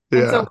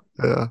 And so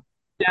Yeah, yeah.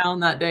 down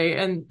that day,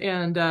 and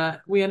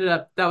we ended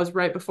up, that was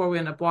right before we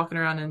ended up walking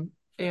around,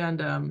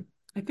 and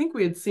I think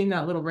we had seen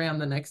that little ram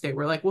the next day.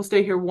 We're like, we'll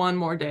stay here one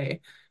more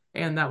day,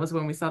 and that was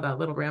when we saw that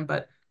little ram.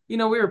 But we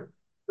were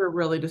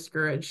really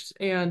discouraged,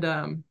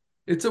 and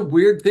It's a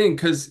weird thing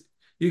because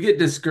you get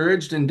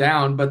discouraged and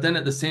down, but then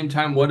at the same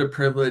time, what a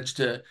privilege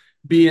to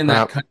be in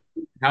that Uh, country,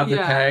 have the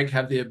yeah, tag,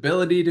 have the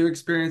ability to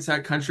experience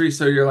that country.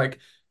 So you're like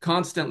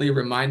constantly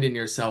reminding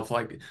yourself,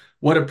 like,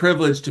 what a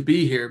privilege to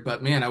be here.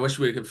 But man, I wish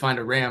we could find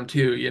a ram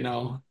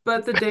too.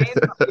 but the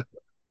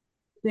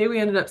day we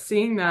ended up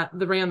seeing the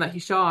ram that he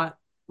shot,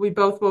 we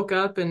both woke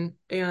up, and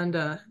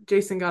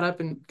Jason got up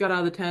and got out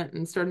of the tent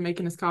and started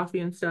making his coffee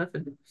and stuff,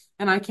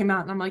 and I came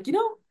out and I'm like,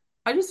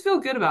 I just feel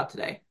good about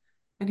today.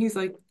 And he's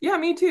like, yeah,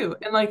 me too.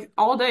 And like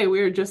all day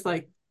we were just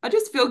like, I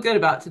just feel good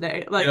about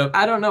today. Like Yep.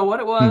 I don't know what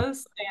it hmm.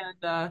 was,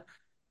 and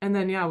And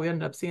then yeah, we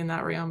ended up seeing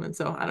that ram. And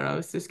so I don't know,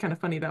 it's just kind of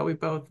funny that we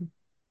both,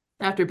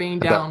 after being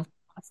At that down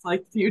last,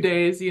 like few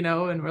days,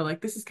 and we're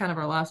like, this is kind of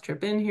our last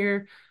trip in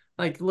here.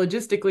 Like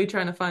logistically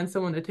trying to find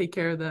someone to take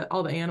care of the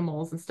all the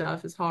animals and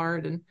stuff is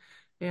hard. And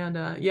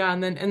yeah,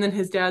 and then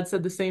his dad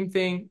said the same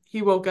thing.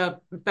 He woke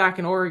up back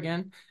in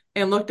Oregon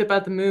and looked up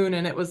at the moon,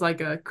 and it was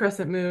like a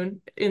crescent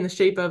moon in the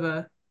shape of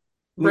a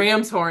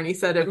ram's horn. He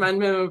said it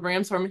reminded him of a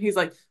ram's horn. And he's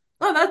like,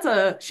 oh, that's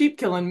a sheep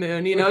killing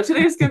moon.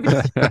 Today's gonna be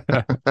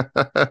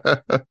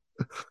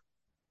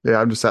yeah,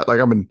 I'm just like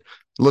I've been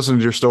listening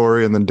to your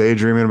story and then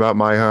daydreaming about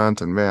my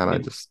hunt, and man,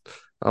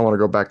 I want to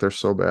go back there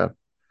so bad.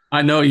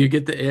 I know you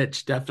get the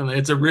itch, definitely.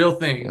 It's a real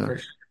thing Yeah. for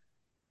sure.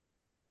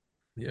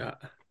 Yeah.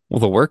 Well,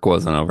 the work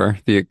wasn't over.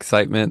 The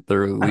excitement, the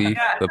relief,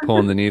 yeah. the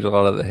pulling the needle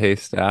out of the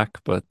haystack.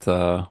 But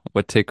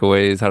what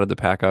takeaways? How did the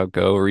pack out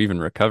go, or even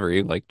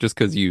recovery? Like just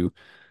because you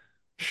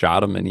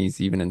shot him and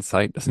he's even in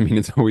sight doesn't mean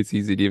it's always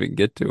easy to even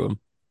get to him.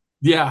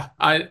 Yeah,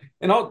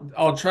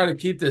 I'll try to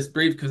keep this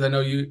brief because I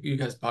know you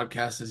guys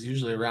podcast is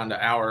usually around an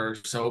hour or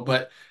so,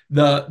 but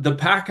the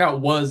pack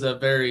out was a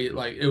very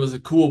like it was a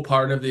cool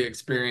part of the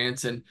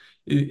experience and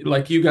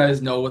like you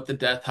guys know with the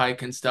death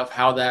hike and stuff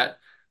how that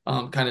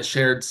kind of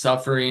shared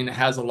suffering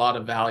has a lot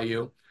of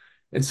value.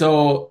 And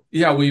so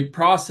yeah, we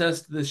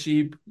processed the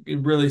sheep, it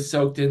really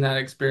soaked in that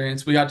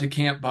experience. We got to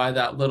camp by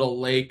that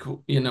little lake,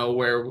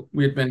 where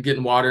we had been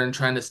getting water and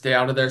trying to stay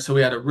out of there. So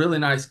we had a really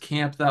nice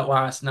camp that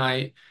last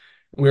night.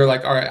 We were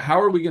like, all right, how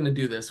are we going to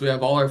do this? We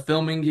have all our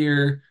filming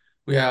gear.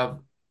 We have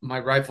my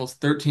rifle's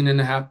 13 and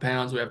a half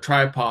pounds. We have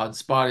tripods,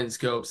 spotting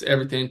scopes,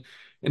 everything.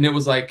 And it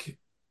was like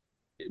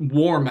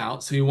warm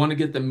out. So you want to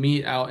get the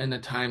meat out in a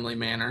timely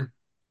manner.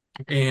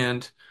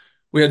 And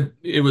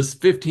it was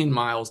 15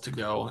 miles to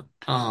go.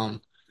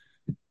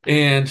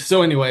 And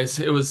so, anyways,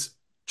 it was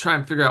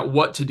trying to figure out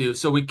what to do.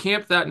 So we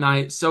camped that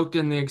night, soaked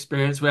in the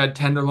experience. We had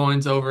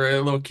tenderloins over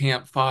a little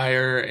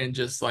campfire and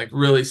just like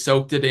really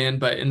soaked it in.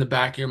 But in the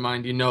back of your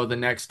mind, the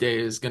next day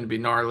is going to be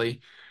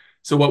gnarly.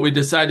 So what we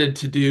decided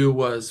to do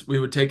was we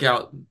would take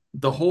out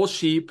the whole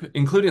sheep,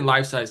 including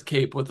life-size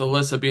cape, with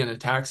Alyssa being a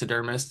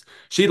taxidermist.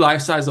 She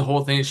life-sized the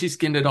whole thing. She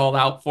skinned it all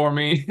out for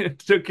me,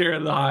 took care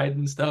of the hide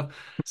and stuff.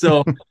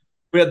 So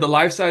we had the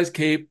life-size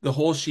cape, the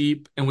whole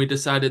sheep, and we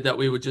decided that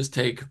we would just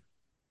take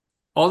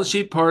all the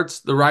sheep parts,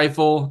 the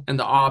rifle, and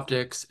the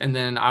optics, and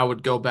then I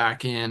would go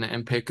back in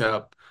and pick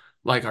up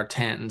like our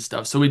tent and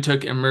stuff. So we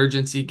took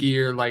emergency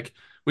gear, like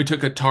we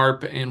took a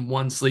tarp and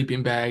one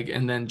sleeping bag,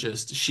 and then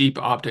just sheep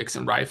optics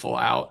and rifle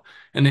out.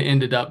 And it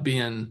ended up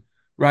being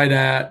right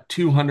at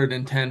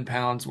 210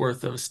 pounds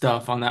worth of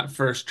stuff on that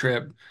first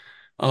trip.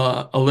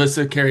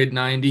 Alyssa carried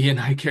 90 and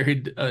I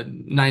carried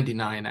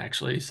 99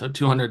 actually. So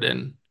 200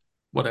 and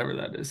whatever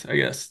that is. I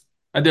guess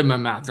I did my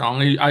math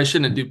wrong. I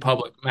shouldn't do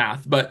public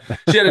math, but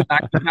she had a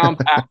 90-pound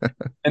pack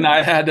and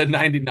I had a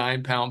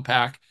 99-pound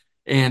pack.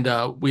 And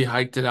we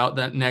hiked it out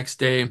that next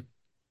day.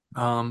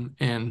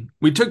 And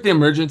we took the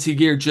emergency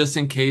gear just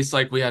in case,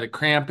 like we had a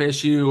cramp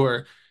issue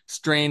or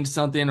strained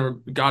something, or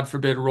God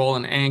forbid, roll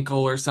an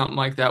ankle or something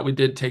like that. We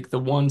did take the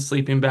one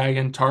sleeping bag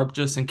and tarp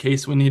just in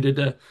case we needed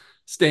to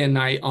stay a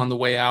night on the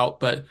way out.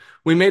 But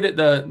we made it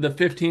the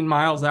 15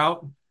 miles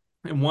out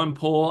in one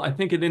pull. I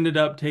think it ended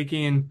up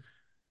taking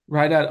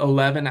right at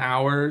 11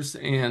 hours,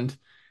 and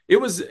it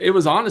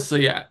was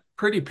honestly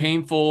pretty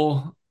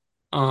painful.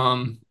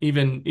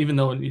 Even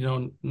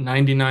though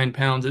 99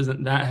 pounds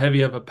isn't that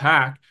heavy of a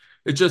pack,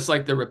 it's just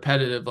like the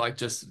repetitive, like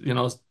just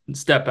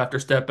step after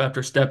step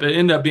after step. It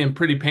ended up being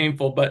pretty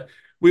painful, but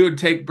we would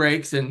take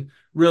breaks and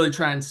really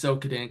try and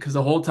soak it in because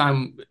the whole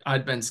time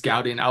I'd been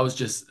scouting, I was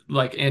just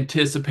like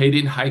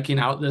anticipating hiking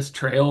out this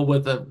trail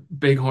with a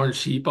bighorn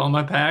sheep on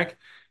my pack.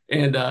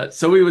 And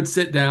so we would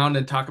sit down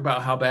and talk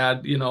about how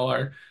bad,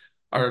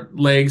 our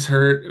legs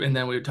hurt, and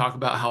then we would talk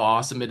about how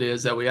awesome it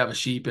is that we have a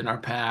sheep in our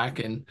pack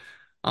and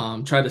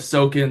try to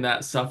soak in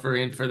that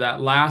suffering for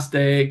that last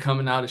day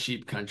coming out of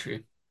sheep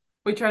country.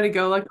 We try to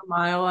go like a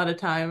mile at a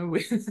time.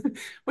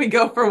 We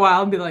go for a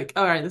while and be like,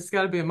 all right, this has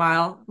got to be a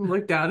mile. And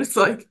look down, it's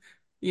like,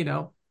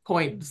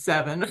 point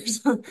 0.7 or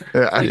something. It's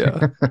Yeah. like,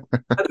 Yeah.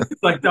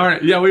 It's like, darn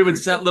it. Yeah, we would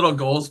set little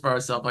goals for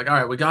ourselves. Like, all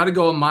right, we got to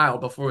go a mile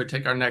before we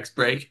take our next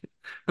break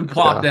and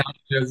plop Yeah. down.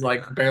 It was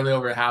like barely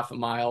over half a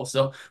mile.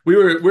 So we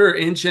were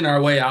inching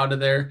our way out of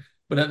there.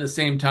 But at the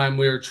same time,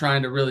 we were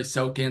trying to really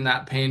soak in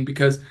that pain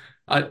because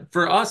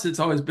for us, it's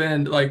always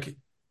been like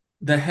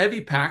the heavy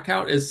pack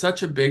out is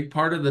such a big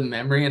part of the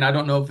memory. And I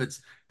don't know if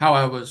it's how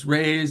I was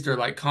raised or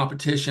like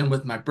competition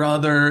with my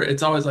brother.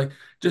 It's always like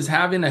just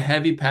having a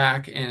heavy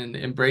pack and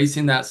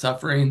embracing that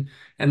suffering.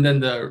 And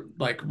then the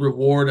like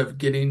reward of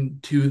getting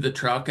to the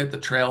truck at the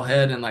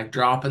trailhead and like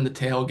dropping the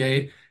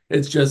tailgate.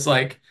 It's just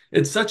like,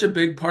 it's such a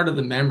big part of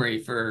the memory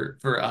for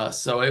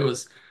us. So it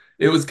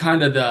was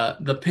kind of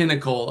the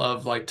pinnacle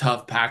of like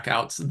tough pack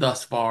outs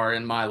thus far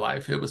in my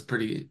life. It was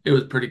pretty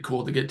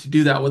cool to get to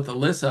do that with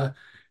Alyssa,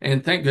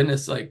 and thank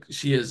goodness, like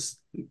she is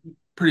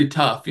pretty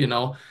tough,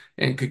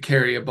 and could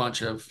carry a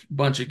bunch of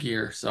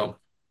gear. So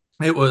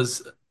it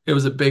was it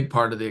was a big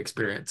part of the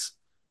experience.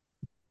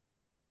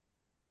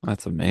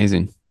 That's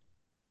amazing.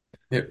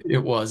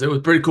 It was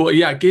pretty cool.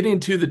 Yeah, getting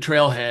to the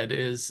trailhead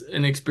is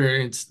an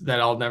experience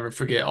that I'll never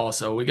forget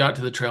also. We got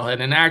to the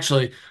trailhead and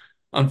actually,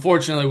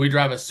 unfortunately, we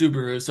drive a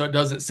Subaru, so it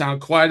doesn't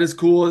sound quite as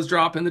cool as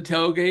dropping the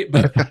tailgate,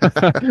 but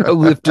I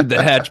lifted the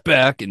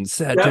hatchback and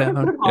sat yeah,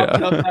 down.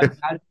 hopping Yeah. up that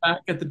hatchback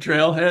at the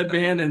trailhead,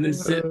 man, and then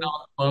sitting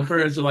on the bumper,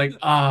 it's like,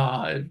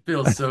 it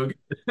feels so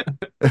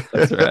good.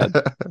 That's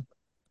rad.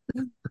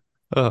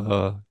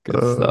 Oh, good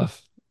Uh,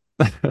 stuff.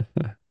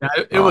 Yeah,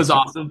 it was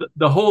awesome. awesome.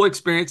 The whole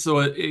experience, so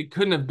it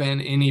couldn't have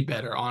been any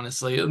better,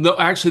 honestly.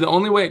 Actually, the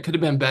only way it could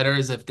have been better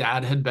is if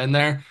Dad had been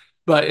there.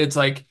 But it's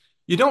like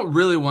you don't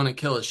really want to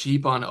kill a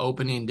sheep on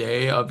opening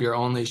day of your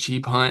only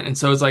sheep hunt. And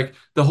so it's like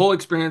the whole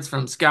experience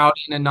from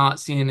scouting and not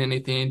seeing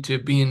anything to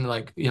being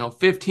like,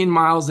 15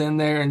 miles in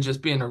there and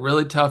just being a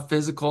really tough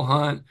physical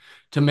hunt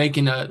to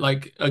making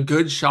a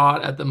good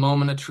shot at the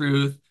moment of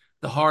truth,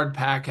 the hard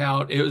pack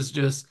out. It was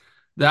just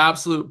the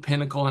absolute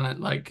pinnacle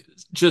and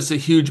just a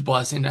huge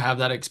blessing to have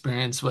that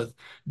experience with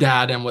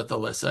Dad and with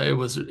Alyssa.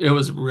 It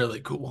was really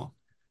cool.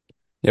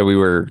 Yeah, we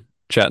were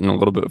chatting a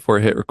little bit before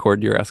I hit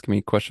record. You were asking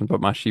me questions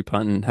about my sheep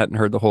hunt and hadn't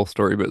heard the whole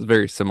story, but it was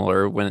very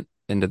similar. Went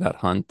into that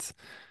hunt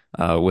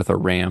with a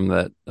ram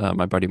that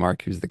my buddy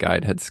Mark, who's the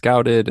guide, had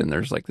scouted, and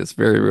there's like this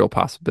very real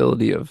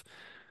possibility of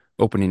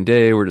opening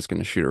day, we're just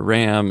going to shoot a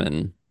ram,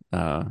 and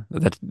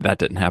that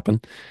didn't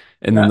happen.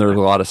 And then Yeah. there was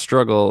a lot of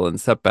struggle and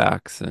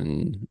setbacks,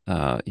 and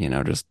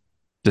just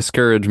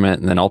discouragement.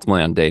 And then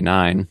ultimately on day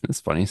 9,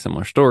 it's funny,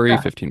 similar story,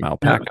 Yeah. 15-mile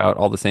Yeah. pack out,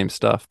 all the same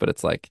stuff, but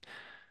it's like,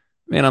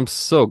 man, I'm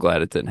so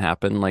glad it didn't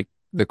happen. Like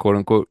the quote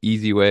unquote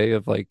easy way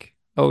of like,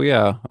 oh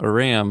yeah, a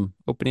ram,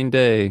 opening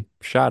day,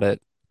 shot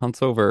it,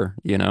 hunt's over,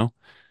 it just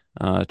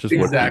wouldn't be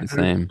the Exactly.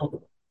 There's same.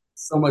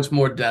 so much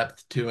more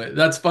depth to it.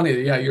 That's funny.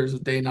 Yeah, yours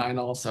was day 9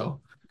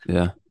 also.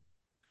 Yeah.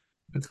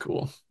 It's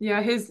cool.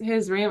 Yeah,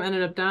 his ram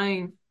ended up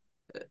dying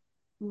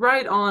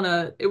right on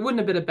it wouldn't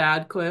have been a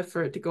bad cliff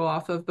for it to go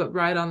off of, but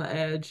right on the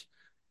edge.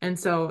 And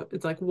so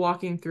it's like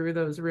walking through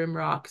those rim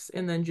rocks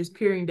and then just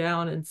peering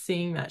down and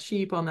seeing that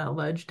sheep on that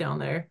ledge down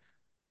there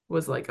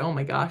was like, oh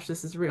my gosh,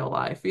 this is real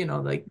life.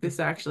 Like this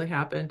actually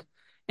happened.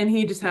 And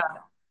he just had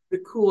the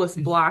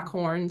coolest black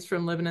horns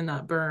from living in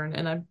that burn.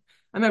 And I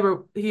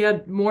remember he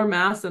had more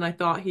mass than I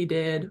thought he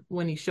did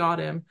when he shot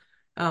him,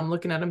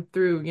 looking at him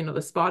through,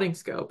 the spotting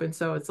scope. And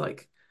so it's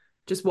like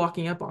just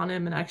walking up on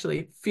him and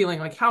actually feeling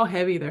like how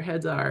heavy their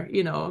heads are.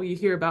 You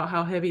hear about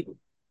how heavy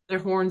their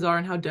horns are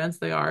and how dense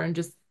they are, and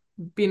just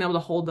being able to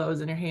hold those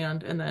in your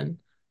hand and then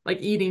like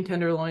eating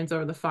tenderloins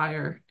over the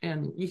fire.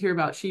 And you hear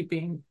about sheep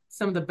being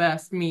some of the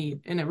best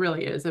meat, and it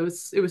really is. It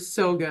was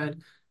so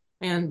good.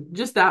 And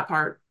just that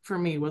part for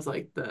me was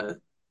like the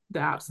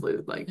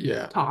absolute like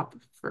Yeah. top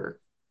for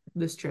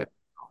this trip.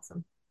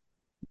 Awesome.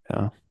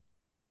 Yeah.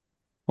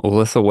 Well,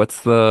 Alyssa,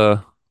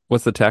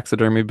 what's the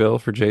taxidermy bill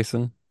for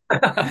Jason? I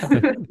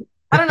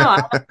don't know. I'll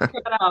have to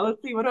figure it out.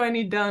 Let's see. What do I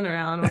need done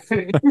around? Let's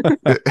see.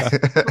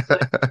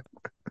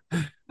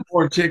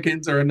 Or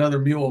chickens or another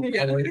mule,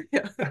 Yeah. probably.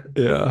 Yeah.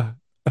 Yeah.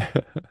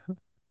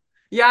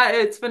 Yeah,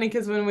 it's funny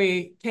because when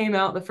we came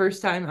out the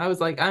first time, I was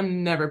like,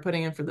 I'm never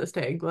putting in for this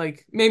tag.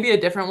 Like maybe a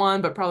different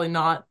one, but probably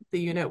not the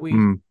unit we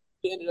Mm.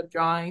 ended up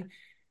drawing.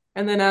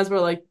 And then as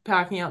we're like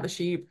packing out the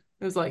sheep,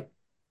 it was like,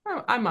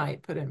 oh, I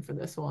might put in for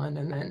this one.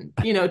 And then,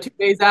 2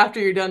 days after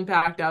you're done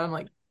packed out, I'm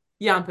like,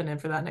 yeah, I'm putting in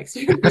for that next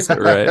year.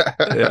 Right.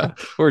 Yeah.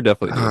 We're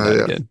definitely doing that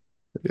Yeah, again.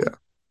 yeah.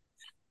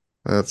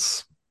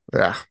 That's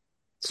yeah,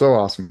 so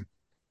awesome.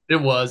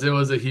 It was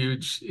a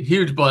huge,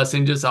 huge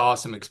blessing, just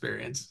awesome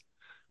experience.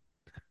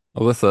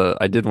 Alyssa,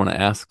 I did want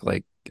to ask,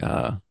 like,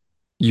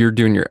 you're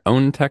doing your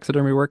own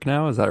taxidermy work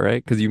now, is that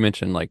right? Because you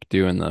mentioned like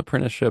doing the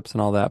apprenticeships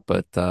and all that,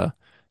 but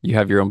you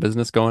have your own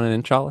business going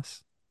in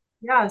Chalice?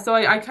 Yeah, so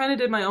I kind of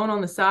did my own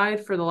on the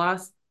side for the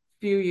last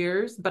few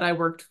years, but I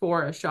worked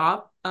for a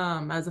shop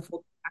as a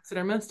full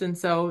taxidermist. And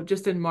so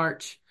just in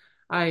March,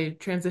 I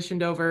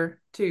transitioned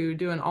over to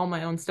doing all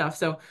my own stuff.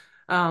 So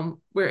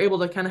we're able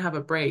to kind of have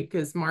a break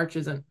because March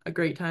isn't a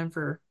great time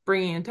for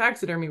bringing in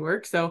taxidermy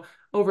work. So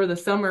over the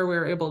summer, we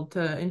were able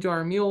to enjoy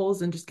our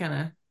mules and just kind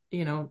of,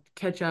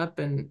 catch up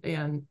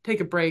and take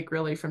a break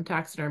really from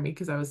taxidermy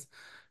because I was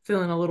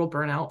feeling a little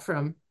burnout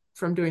from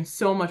doing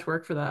so much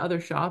work for that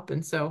other shop.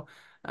 And so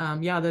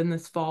yeah, then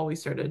this fall we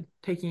started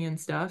taking in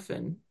stuff,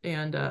 and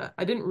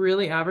I didn't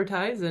really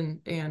advertise, and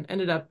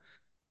ended up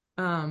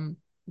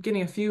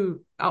getting a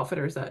few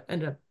outfitters that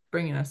ended up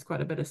bringing us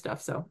quite a bit of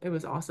stuff. So it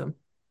was awesome.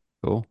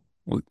 Cool.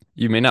 Well,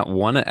 you may not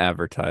want to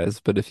advertise,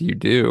 but if you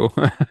do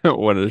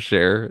want to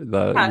share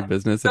your Yeah.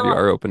 business, if you So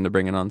are open to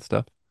bringing on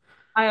stuff.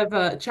 I have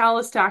a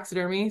Chalice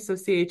Taxidermy, so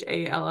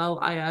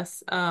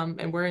Challis,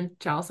 and we're in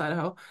Chalice,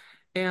 Idaho.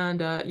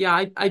 And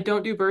yeah, I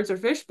don't do birds or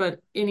fish,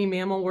 but any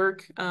mammal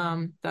work,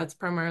 that's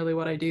primarily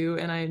what I do.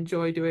 And I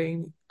enjoy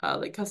doing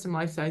like custom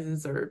life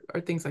sizes or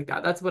things like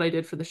that. That's what I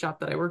did for the shop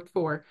that I worked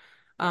for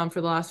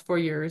the last 4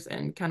 years,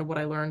 and kind of what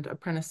I learned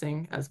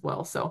apprenticing as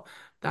well. So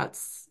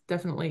that's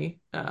definitely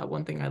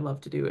one thing I love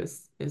to do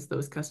is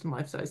those custom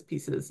life size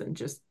pieces and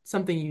just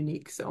something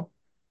unique. So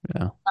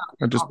Yeah.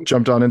 I just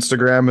jumped on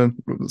Instagram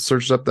and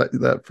searched up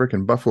that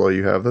freaking buffalo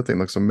you have. That thing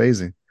looks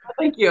amazing.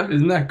 Thank you.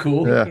 Isn't that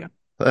cool? Thank Yeah, you.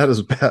 that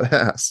is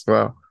badass.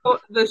 Wow. Oh,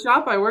 the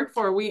shop I worked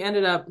for,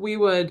 we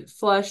would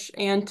flush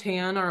and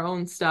tan our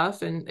own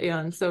stuff,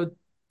 and so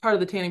part of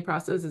the tanning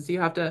process is you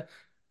have to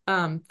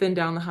thin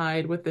down the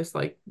hide with this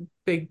like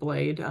big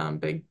blade,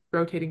 big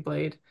rotating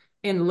blade.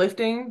 And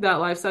lifting that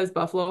life-size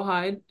buffalo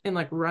hide and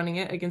like running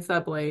it against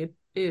that blade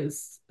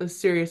is a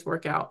serious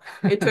workout.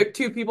 It took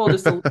two people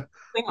just to lift the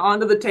thing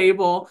onto the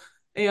table,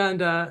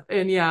 and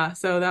yeah,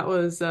 so that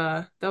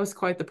was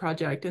quite the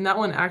project. And that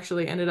one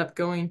actually ended up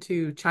going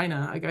to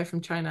China. A guy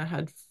from China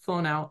had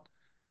flown out,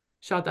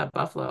 shot that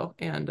buffalo,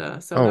 and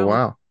so Oh, that one,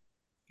 wow.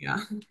 yeah.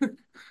 But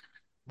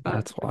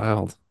That's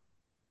wild.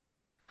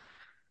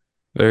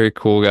 Very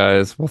cool,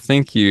 guys. Well,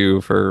 thank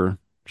you for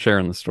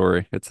sharing the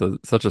story. It's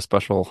such a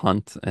special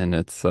hunt, and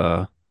it's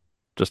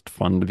just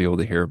fun to be able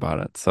to hear about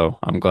it. So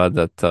I'm glad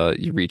that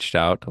you reached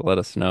out to let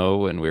us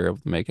know, and we were able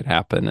to make it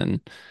happen.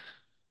 And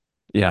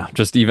yeah,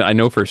 just even I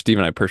know for Steve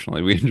and I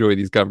personally, we enjoy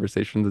these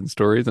conversations and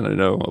stories, and I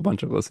know a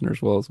bunch of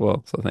listeners will as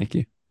well. So thank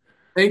you.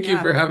 Thank you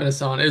yeah, for having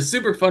us on. It's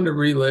super fun to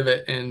relive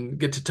it and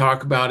get to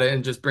talk about it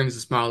and just brings a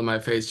smile to my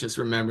face just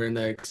remembering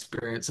that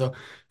experience. So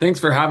thanks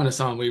for having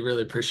us on. We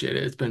really appreciate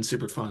it. It's been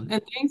super fun.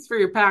 and thanks for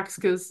your packs,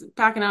 because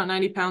packing out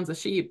 90 pounds of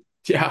sheep,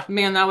 Yeah.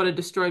 man, that would have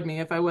destroyed me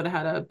if I would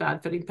have had a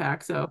bad fitting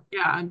pack. So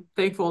yeah, I'm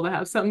thankful to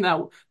have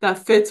something that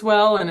fits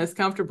well and is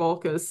comfortable,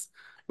 because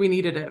we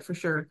needed it for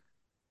sure.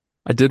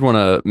 I did want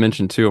to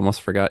mention too,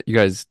 almost forgot,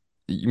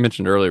 you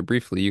mentioned earlier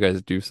briefly, you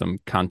guys do some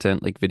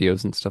content like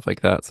videos and stuff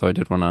like that. So I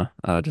did want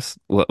to just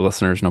let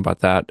listeners know about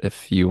that.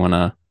 If you want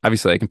to,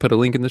 obviously I can put a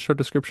link in the show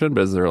description,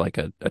 but is there like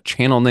a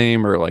channel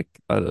name or like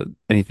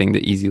anything to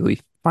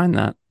easily find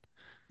that?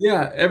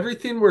 Yeah,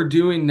 everything we're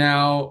doing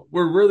now,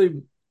 we're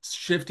really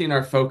shifting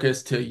our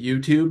focus to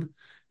YouTube.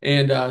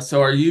 And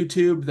so our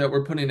YouTube that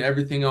we're putting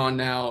everything on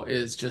now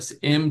is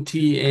just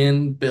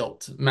MTN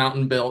built,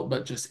 mountain built,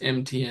 but just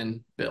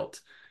MTN built.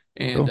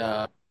 And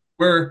Cool.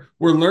 we're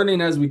learning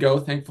as we go.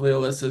 Thankfully,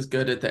 Alyssa's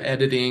good at the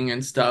editing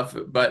and stuff,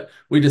 but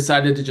we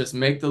decided to just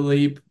make the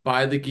leap,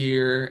 buy the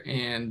gear,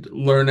 and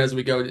learn as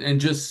we go and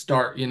just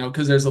start,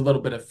 because there's a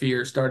little bit of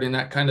fear starting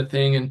that kind of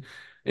thing and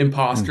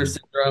imposter Mhm.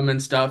 syndrome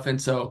and stuff.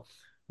 And so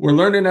we're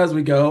learning as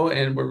we go,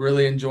 and we're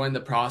really enjoying the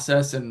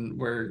process, and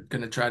we're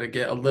going to try to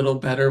get a little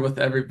better with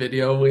every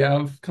video we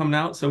have coming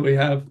out. So we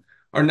have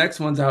our next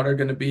ones out are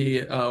going to be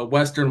a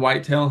Western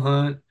whitetail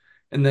hunt,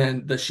 and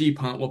then the sheep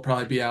hunt will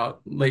probably be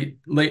out late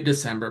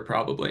December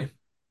probably.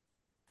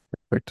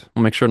 Perfect.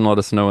 Well, make sure and let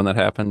us know when that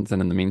happens.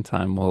 And in the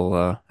meantime,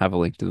 we'll have a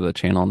link to the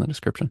channel in the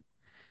description.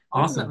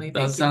 Awesome. Definitely. That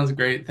Thank you. sounds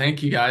great.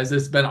 Thank you guys.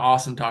 It's been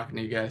awesome talking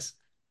to you guys.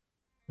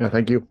 Yeah,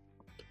 thank you.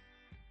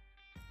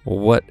 Well,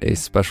 what a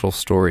special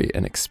story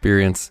and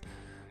experience.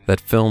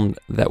 That film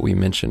that we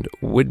mentioned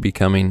would be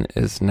coming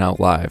is now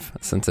live,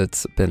 since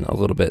it's been a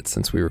little bit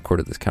since we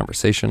recorded this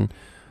conversation.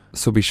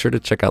 So be sure to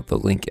check out the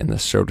link in the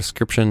show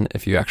description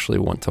if you actually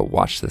want to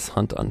watch this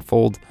hunt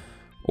unfold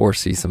or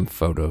see some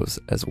photos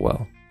as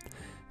well.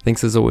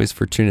 Thanks as always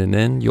for tuning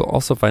in. You'll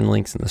also find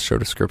links in the show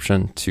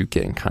description to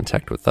get in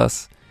contact with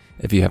us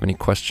if you have any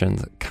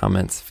questions,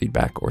 comments,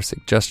 feedback, or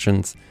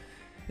suggestions.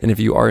 And if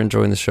you are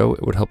enjoying the show,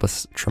 it would help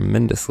us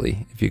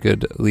tremendously if you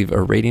could leave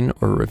a rating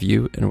or a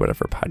review in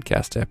whatever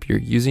podcast app you're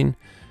using,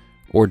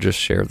 or just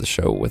share the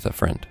show with a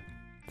friend.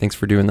 Thanks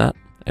for doing that,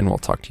 and we'll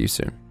talk to you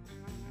soon.